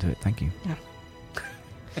and listen to it. Thank you. Yeah.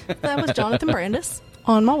 That was Jonathan Brandis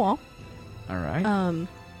on my wall. All right.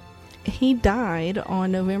 He died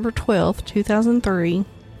on November 12th, 2003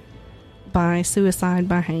 by suicide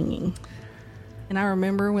by hanging. And I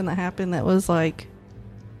remember when that happened, that was like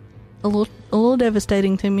a little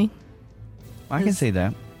devastating to me. I can see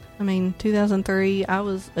that. I mean, 2003, I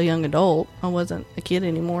was a young adult. I wasn't a kid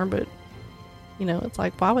anymore, but you know, it's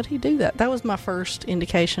like, why would he do that? That was my first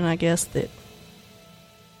indication, I guess, that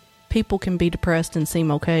people can be depressed and seem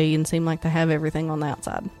okay and seem like they have everything on the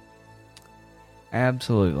outside.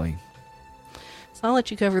 Absolutely. So I'll let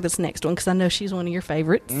you cover this next one because I know she's one of your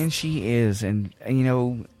favorites. And she is. And, you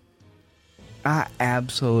know, I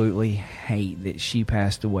absolutely hate that she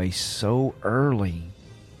passed away so early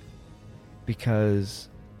because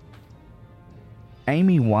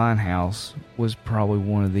Amy Winehouse was probably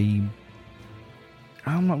one of the,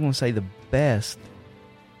 I'm not going to say the best,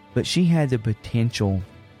 but she had the potential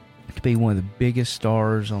to be one of the biggest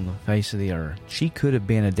stars on the face of the earth. She could have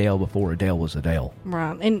been Adele before Adele was Adele.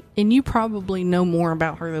 Right. And you probably know more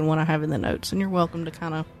about her than what I have in the notes, and you're welcome to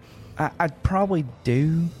kind of... I probably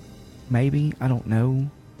do. Maybe. I don't know.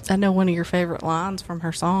 I know one of your favorite lines from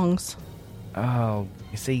her songs. Oh,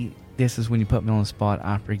 you see, this is when you put me on the spot.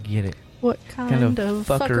 I forget it. What kind of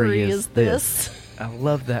fuckery is this? I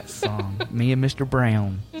love that song. Me and Mr.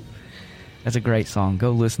 Brown. That's a great song.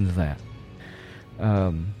 Go listen to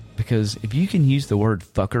that. Because if you can use the word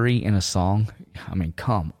fuckery in a song, I mean,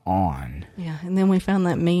 come on. Yeah, and then we found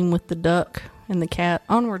that meme with the duck and the cat.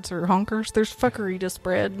 Onwards or honkers. There's fuckery to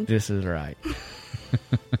spread. This is right.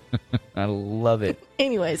 I love it.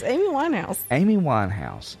 Anyways, Amy Winehouse. Amy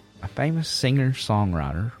Winehouse, a famous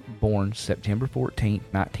singer-songwriter, born September 14th,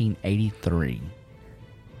 1983.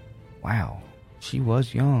 Wow, she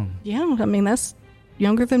was young. Yeah, I mean, that's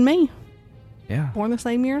younger than me. Yeah. Born the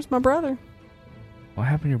same year as my brother. What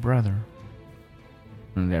happened to your brother?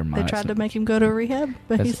 Never mind. They tried to make him go to rehab,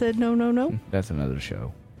 but he said no, no, no. That's another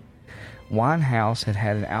show. Winehouse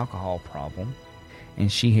had an alcohol problem, and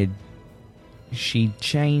she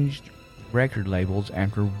changed record labels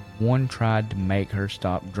after one tried to make her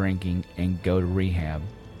stop drinking and go to rehab.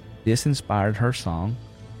 This inspired her song,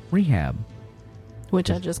 Rehab. Which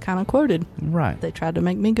I just kind of quoted. Right. They tried to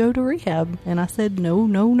make me go to rehab, and I said no,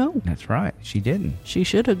 no, no. That's right. She didn't. She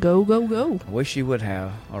should have go, go, go. I wish she would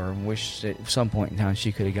have, or wish at some point in time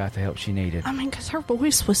she could have got the help she needed. I mean, because her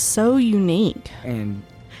voice was so unique. And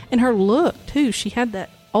her look, too. She had that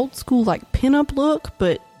old school, like, pinup look,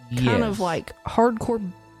 but kind of like hardcore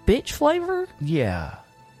bitch flavor. Yeah.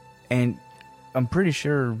 And I'm pretty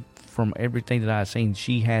sure from everything that I've seen,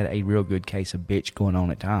 she had a real good case of bitch going on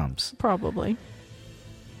at times. Probably.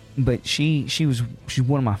 But she's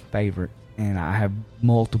one of my favorite, and I have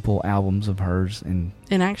multiple albums of hers. And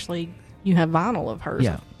actually, you have vinyl of hers.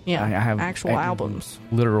 Yeah. I have actual albums.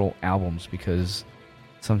 Literal albums, because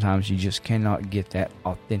sometimes you just cannot get that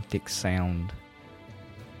authentic sound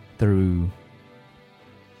through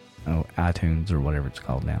iTunes or whatever it's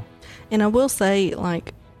called now. And I will say,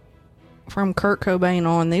 like, from Kurt Cobain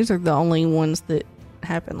on, these are the only ones that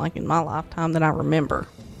happened, like, in my lifetime that I remember.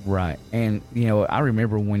 Right. And, I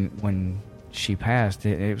remember when she passed,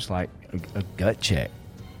 it was like a gut check.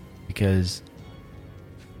 Because,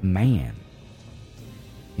 man,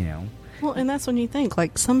 Well, and that's when you think,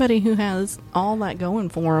 like, somebody who has all that going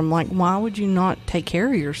for them, like, why would you not take care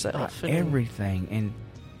of yourself? Everything. And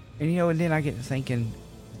then I get to thinking,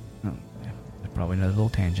 probably another little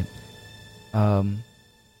tangent.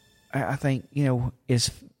 I think,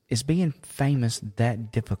 is being famous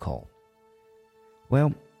that difficult?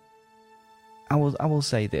 Well, I will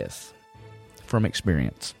say this from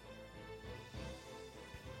experience.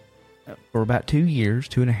 For about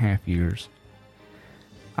 2.5 years,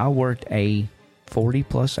 I worked a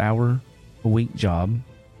 40-plus hour a week job.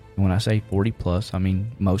 And when I say 40-plus, I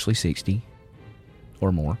mean mostly 60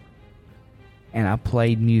 or more. And I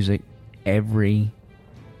played music every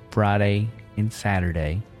Friday and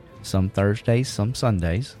Saturday, some Thursdays, some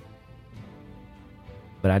Sundays.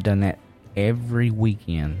 But I've done that every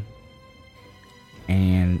weekend.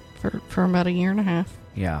 And for about 1.5 years.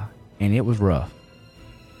 Yeah, and it was rough.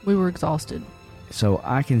 We were exhausted. So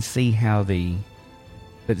I can see how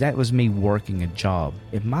but that was me working a job.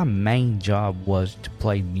 If my main job was to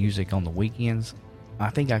play music on the weekends, I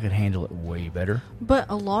think I could handle it way better. But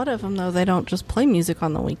a lot of them, though, they don't just play music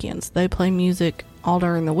on the weekends. They play music all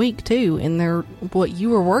during the week, too. And what you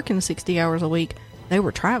were working 60 hours a week, they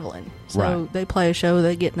were traveling. So They play a show,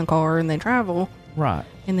 they get in a car, and they travel. Right.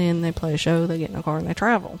 And then they play a show, they get in a car, and they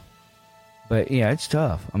travel. But, yeah, it's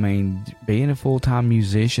tough. I mean, being a full-time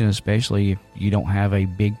musician, especially if you don't have a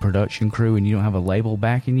big production crew and you don't have a label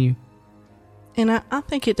backing you. And I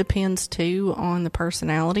think it depends, too, on the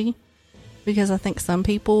personality. Because I think some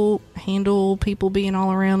people handle people being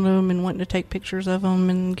all around them and wanting to take pictures of them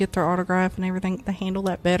and get their autograph and everything. They handle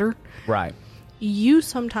that better. Right. You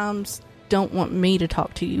sometimes don't want me to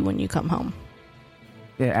talk to you when you come home.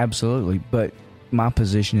 Yeah, absolutely. But my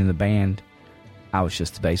position in the band, I was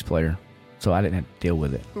just the bass player. So I didn't have to deal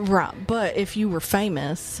with it. Right. But if you were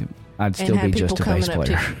famous, I'd still be just a bass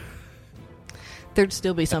player. There'd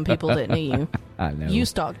still be some people that knew you. I know. You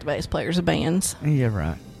stalked bass players of bands. Yeah,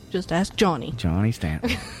 right. Just ask Johnny. Johnny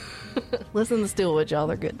Stanton. Listen to Steelwood, y'all.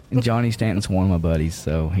 They're good. And Johnny Stanton's one of my buddies,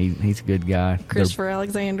 so he's a good guy. Christopher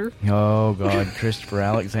Alexander. Oh, God. Christopher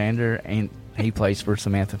Alexander. And he plays for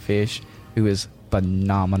Samantha Fish, who is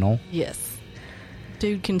phenomenal. Yes.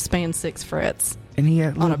 Dude can span 6 frets. And he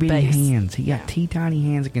got little bitty hands. He got teeny-tiny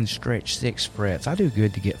hands that can stretch 6 frets. I do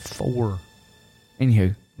good to get 4.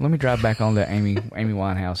 Anywho, let me drive back on to Amy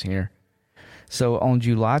Winehouse here. So on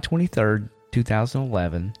July 23rd,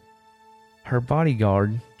 2011, her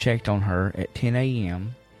bodyguard checked on her at 10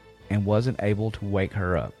 a.m. and wasn't able to wake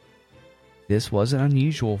her up. This wasn't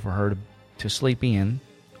unusual for her to sleep in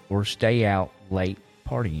or stay out late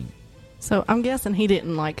partying. So I'm guessing he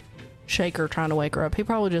didn't, like, shake her trying to wake her up. He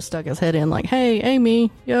probably just stuck his head in like, hey,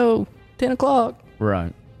 Amy, yo, 10 o'clock.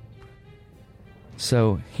 Right.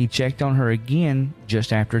 So he checked on her again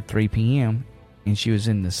just after 3 p.m., and she was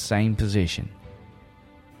in the same position.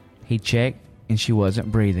 He checked, and she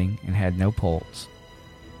wasn't breathing and had no pulse.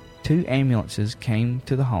 2 ambulances came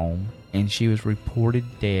to the home, and she was reported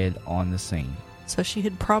dead on the scene. So she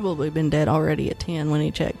had probably been dead already at 10 when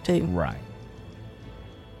he checked, too. Right.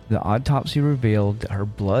 The autopsy revealed that her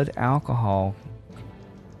blood alcohol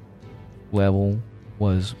level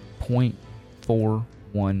was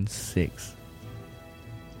 0.416,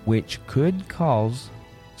 which could cause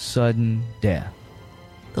sudden death.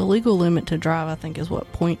 The legal limit to drive, I think, is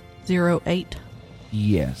what, 0.08?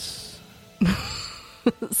 Yes.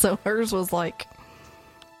 So hers was like,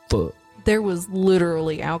 Fuck. there was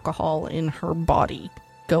literally alcohol in her body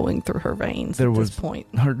going through her veins at this point.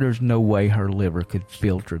 There's no way her liver could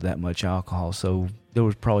filter that much alcohol, so there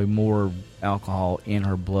was probably more alcohol in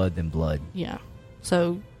her blood than blood. Yeah.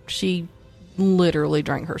 So she literally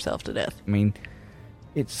drank herself to death. I mean,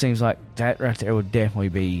 it seems like that right there would definitely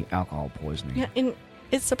be alcohol poisoning. Yeah, and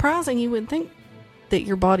it's surprising. You would think that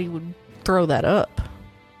your body would throw that up.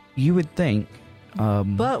 You would think.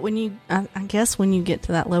 But when you, I guess when you get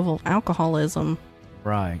to that level of alcoholism,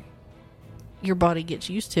 Right. your body gets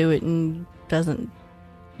used to it and doesn't.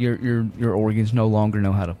 Your organs no longer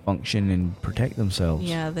know how to function and protect themselves.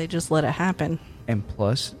 Yeah, they just let it happen. And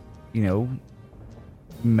plus, you know,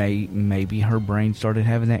 maybe her brain started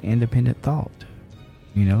having that independent thought.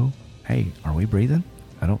 You know, hey, are we breathing?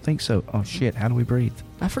 I don't think so. Oh shit, how do we breathe?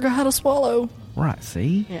 I forgot how to swallow. Right,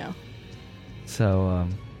 see? Yeah. So,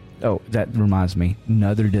 that reminds me,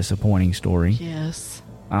 another disappointing story. Yes.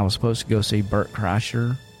 I was supposed to go see Bert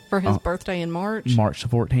Kreischer For his birthday in March. March the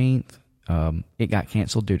 14th. It got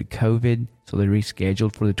canceled due to COVID, so they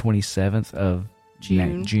rescheduled for the 27th of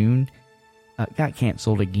June. Got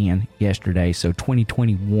canceled again yesterday, so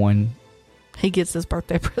 2021. He gets his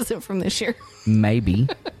birthday present from this year. Maybe.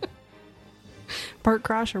 Bert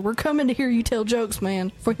Kreischer, we're coming to hear you tell jokes,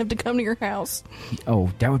 man. If we have to come to your house.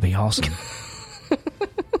 Oh, that would be awesome.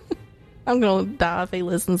 I'm going to die if he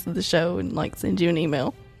listens to the show and, like, send you an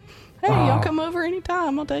email. Hey, y'all come over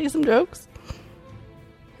anytime. I'll tell you some jokes.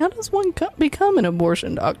 How does one become an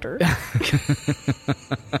abortion doctor?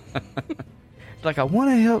 Like, I want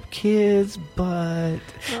to help kids, but...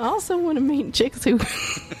 I also want to meet chicks who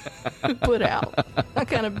put out. I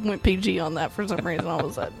kind of went PG on that for some reason all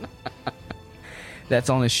of a sudden. That's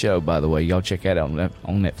on this show, by the way. Y'all check that out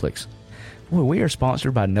on Netflix. Boy, we are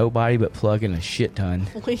sponsored by nobody but plugging a shit ton.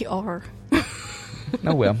 We are.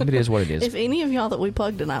 Oh, well, it is what it is. If any of y'all that we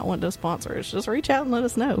plugged tonight want to sponsor us, just reach out and let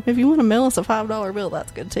us know. If you want to mail us a $5 bill,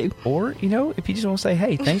 that's good too. Or, you know, if you just want to say,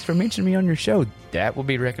 hey, thanks for mentioning me on your show, that will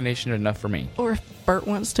be recognition enough for me. Or if Bert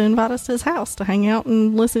wants to invite us to his house to hang out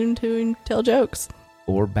and listen to him tell jokes.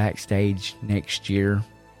 Or backstage next year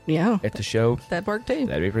Yeah. at the show. That'd work too.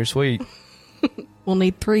 That'd be pretty sweet. We'll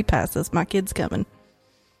need 3 passes. My kid's coming.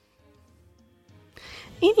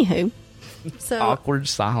 Anywho, so Awkward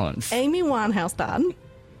silence. Amy Winehouse died.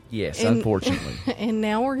 Yes, And- unfortunately. And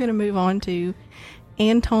now we're going to move on to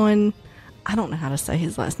Anton. I don't know how to say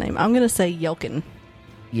his last name. I'm going to say Yelkin.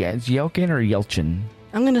 Yeah, it's Yelkin or Yelchin?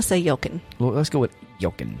 I'm going to say Yelkin. Well, let's go with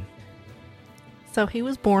Yelkin. So he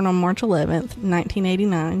was born on March 11th,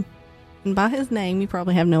 1989. And by his name, you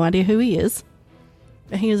probably have no idea who he is.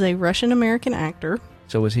 But he is a Russian-American actor.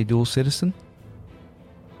 So is he dual citizen?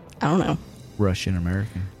 I don't know.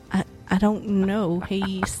 Russian-American. I don't know.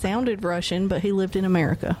 He sounded Russian, but he lived in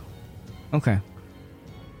America. Okay.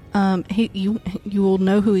 You will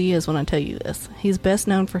know who he is when I tell you this. He's best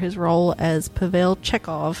known for his role as Pavel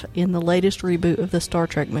Chekhov in the latest reboot of the Star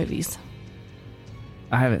Trek movies.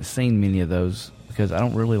 I haven't seen many of those because I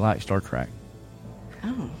don't really like Star Trek.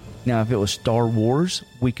 Oh. Now, if it was Star Wars,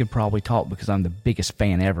 we could probably talk because I'm the biggest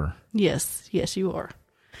fan ever. Yes, you are.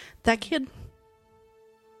 That kid.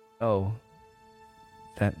 Oh.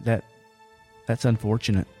 That's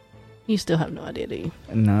unfortunate. You still have no idea, do you?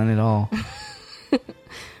 None at all.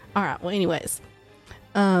 All right. Well, anyways,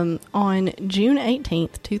 on June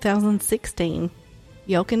 18th, 2016,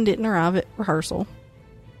 Yelkin didn't arrive at rehearsal.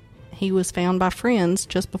 He was found by friends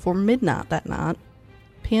just before midnight that night,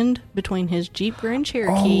 pinned between his Jeep Grand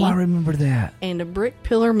Cherokee Oh, I remember that. and a brick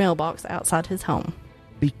pillar mailbox outside his home.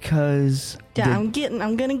 Because... Yeah, I'm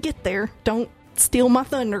gonna get there. Don't steal my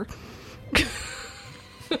thunder.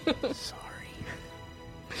 Sorry.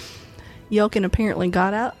 Yelkin apparently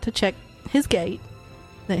got out to check his gate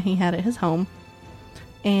that he had at his home,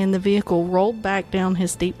 and the vehicle rolled back down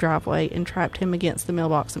his steep driveway and trapped him against the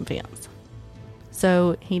mailbox and fence.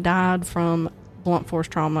 So he died from blunt force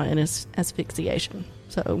trauma and asphyxiation.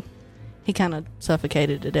 So he kind of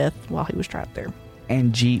suffocated to death while he was trapped there.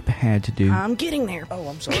 And Jeep had to do... I'm getting there. Oh,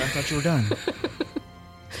 I'm sorry. I thought you were done.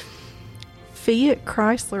 Fiat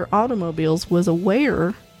Chrysler Automobiles was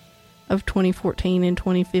aware of 2014 and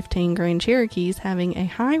 2015 Grand Cherokees having a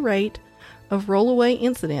high rate of rollaway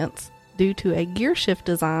incidents due to a gear shift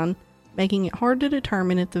design, making it hard to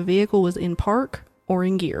determine if the vehicle was in park or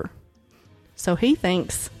in gear. So he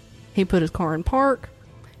thinks he put his car in park,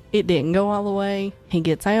 it didn't go all the way, he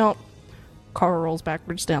gets out, car rolls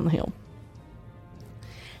backwards down the hill.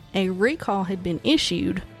 A recall had been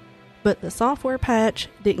issued, but the software patch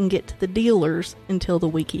didn't get to the dealers until the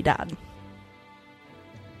week he died.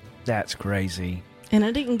 That's crazy. And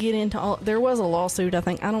I didn't get into all... There was a lawsuit, I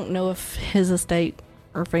think. I don't know if his estate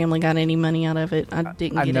or family got any money out of it. I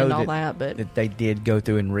didn't get into all that, but... that they did go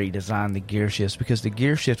through and redesign the gear shifts, because the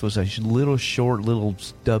gear shift was a little short, little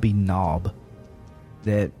stubby knob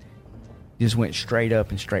that just went straight up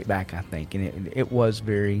and straight back, I think. And it was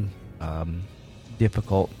very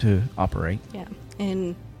difficult to operate. Yeah.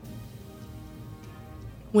 And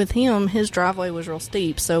with him, his driveway was real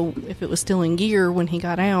steep, so if it was still in gear when he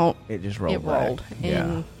got out, it just rolled. It rolled. Back.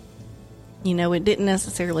 And, you know, it didn't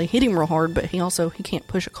necessarily hit him real hard, but he can't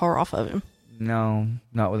push a car off of him. No,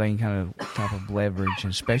 not with any kind of type of leverage,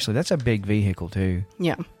 and especially that's a big vehicle too.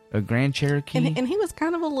 Yeah. A Grand Cherokee. And he was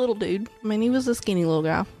kind of a little dude. I mean, he was a skinny little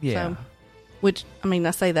guy. Yeah. So, which, I mean,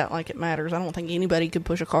 I say that like it matters. I don't think anybody could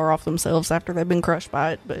push a car off themselves after they've been crushed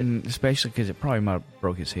by it. But and especially because it probably might have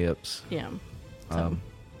broke his hips. Yeah. So.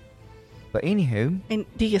 But anywho. And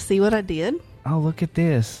do you see what I did? Oh, look at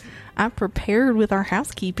this. I prepared with our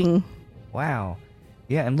housekeeping. Wow.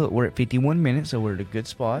 Yeah, and look, we're at 51 minutes, so we're at a good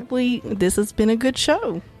spot. This has been a good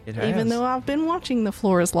show. It has. Even though I've been watching The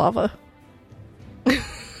Floor is Lava.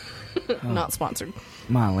 Not sponsored.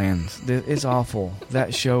 My lands. It's awful.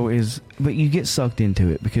 That show is... But you get sucked into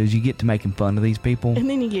it because you get to making fun of these people. And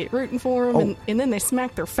then you get rooting for them, and then they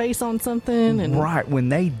smack their face on something. And right. When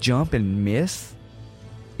they jump and miss,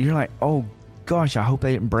 you're like, oh, gosh, I hope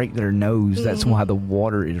they didn't break their nose. Mm-hmm. That's why the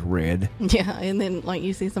water is red. Yeah, and then, like,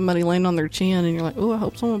 you see somebody land on their chin, and you're like, oh, I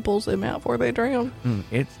hope someone pulls them out before they drown.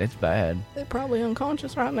 It's bad. They're probably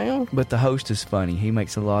unconscious right now. But the host is funny. He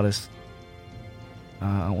makes a lot of...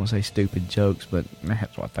 I don't want to say stupid jokes, but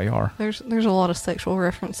that's what they are. There's a lot of sexual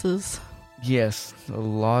references. Yes, a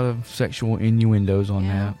lot of sexual innuendos on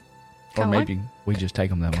that. Or maybe we just take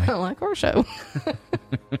them that way. Kind of like our show.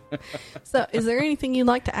 So, is there anything you'd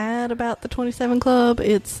like to add about the 27 Club?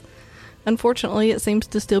 Unfortunately, it seems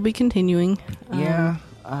to still be continuing. Yeah.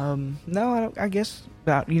 No, I guess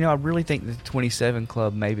I really think the 27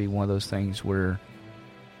 Club may be one of those things where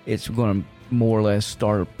it's going to more or less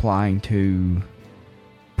start applying to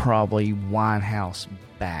probably Winehouse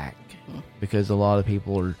back, because a lot of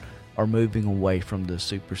people are moving away from the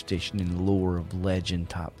superstition and lure of legend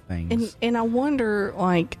type things. And I wonder,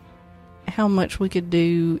 like, how much we could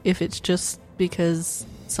do if it's just because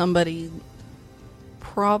somebody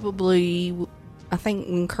probably... I think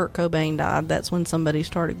when Kurt Cobain died, that's when somebody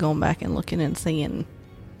started going back and looking and seeing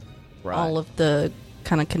all of the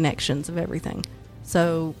kind of connections of everything.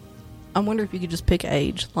 So I wonder if you could just pick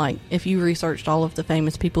age. Like, if you researched all of the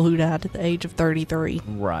famous people who died at the age of 33.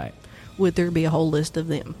 Right. Would there be a whole list of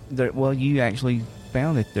them? Well, you actually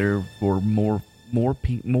found that there were more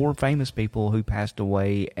famous people who passed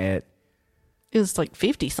away at... It was like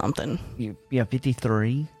 50-something. Yeah,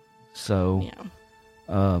 53. So...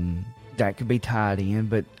 Yeah. That could be tied in,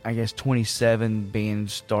 but I guess 27 being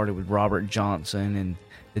started with Robert Johnson and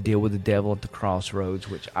the deal with the devil at the crossroads,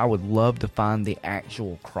 which I would love to find the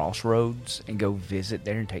actual crossroads and go visit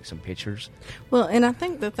there and take some pictures. Well, and I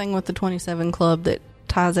think the thing with the 27 Club that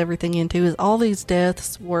ties everything into is all these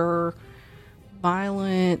deaths were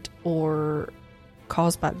violent or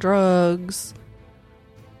caused by drugs,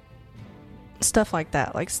 stuff like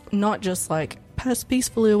that. Like, not just like passed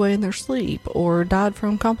peacefully away in their sleep or died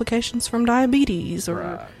from complications from diabetes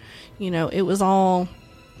or, it was all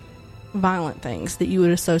violent things that you would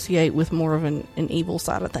associate with more of an evil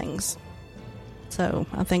side of things. So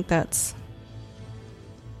I think that's...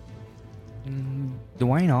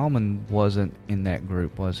 Dwayne Allman wasn't in that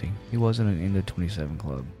group, was he? He wasn't in the 27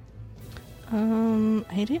 Club.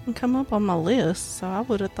 He didn't come up on my list, so I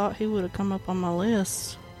would have thought he would have come up on my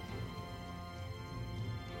list.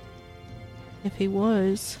 If he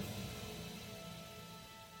was.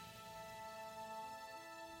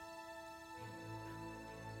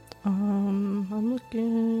 I'm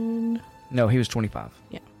looking. No, he was 25.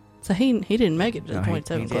 Yeah. So he didn't make it to the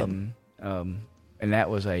 27 he Club. Didn't. And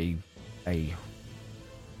that was a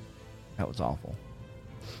That was awful.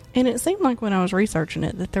 And it seemed like when I was researching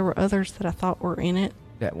it that there were others that I thought were in it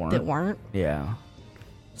That weren't. that weren't. Yeah.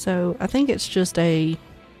 So I think it's just a...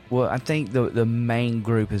 Well, I think the main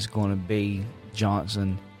group is going to be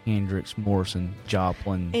Johnson, Hendrix, Morrison,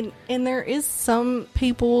 Joplin. And there is some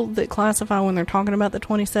people that classify when they're talking about the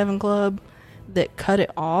 27 Club that cut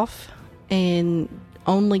it off and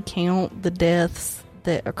only count the deaths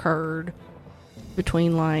that occurred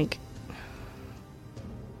between like...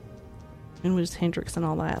 And was Hendrix and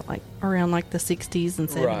all that, like around like the 60s and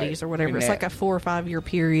 70s Right. or whatever. And It's that- like a 4 or 5 year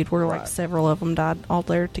period where like Right. several of them died all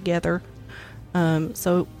there together.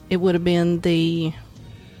 So it would have been the,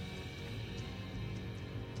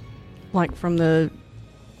 like from the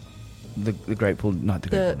Grateful, not the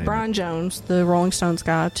Grateful Dead. Brian Jones, the Rolling Stones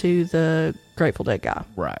guy, to the Grateful Dead guy.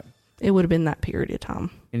 Right. It would have been that period of time,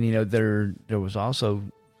 And, you know, there was also,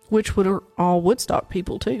 which would are all Woodstock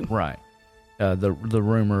people too. right, the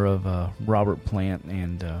rumor of Robert Plant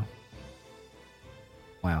and,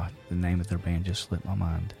 wow, the name of their band just slipped my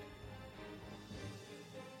mind.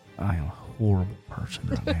 I am a horrible person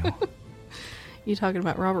right now. You talking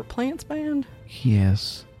about Robert Plant's band?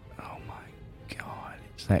 Yes. Oh, my God.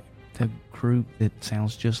 It's that the group that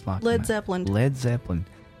sounds just like Led Zeppelin. Led Zeppelin.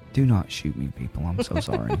 Do not shoot me, people. I'm so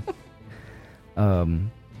sorry.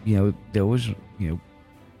 You know, there was, you know,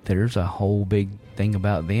 there's a whole big thing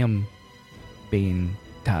about them being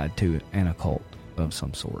tied to an occult of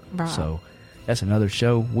some sort. Right. So that's another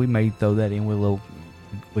show. We may throw that in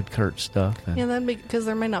with Kurt's stuff. And, Yeah, that'd be because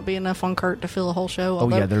there may not be enough on Kurt to fill a whole show. oh,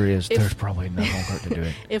 yeah, although there is. if- There's probably enough on Kurt to do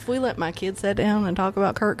it. If we let my kids sit down and talk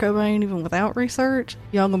about Kurt Cobain even without research,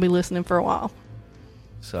 y'all gonna be listening for a while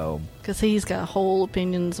So because he's got whole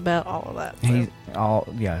opinions about all of that. So.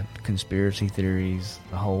 Conspiracy theories,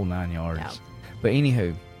 the whole 9 yards. Yeah. But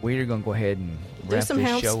anywho, we are going to go ahead and wrap some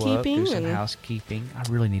this show up. housekeeping Do some and- housekeeping. I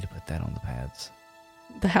really need to put that on the pads.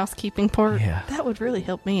 The housekeeping part, Yeah. that would really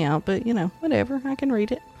help me out. But you know, whatever, I can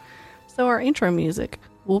read it. So our intro music,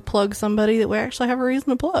 we'll plug somebody that we actually have a reason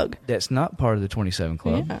to plug. That's not part of the 27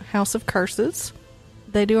 Club. Yeah, House of Curses.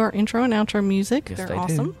 They do our intro and outro music. Yes, They're they do.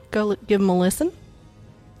 awesome. Go give them a listen.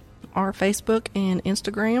 Our Facebook and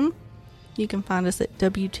Instagram. You can find us at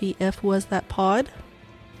WTF Was That Pod.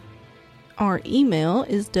 Our email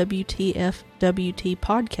is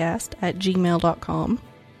WTFWTpodcast@gmail.com.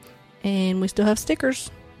 And we still have stickers.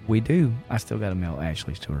 We do. I still got to mail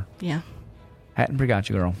Ashley's to her. Yeah. Hadn't forgot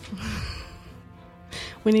you, girl.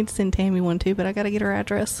 We need to send Tammy one too, but I got to get her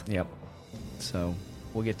address. Yep. So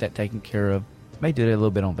we'll get that taken care of. May do that a little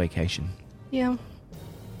bit on vacation. Yeah.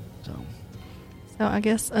 So So I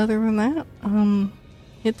guess other than that,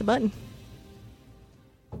 hit the button.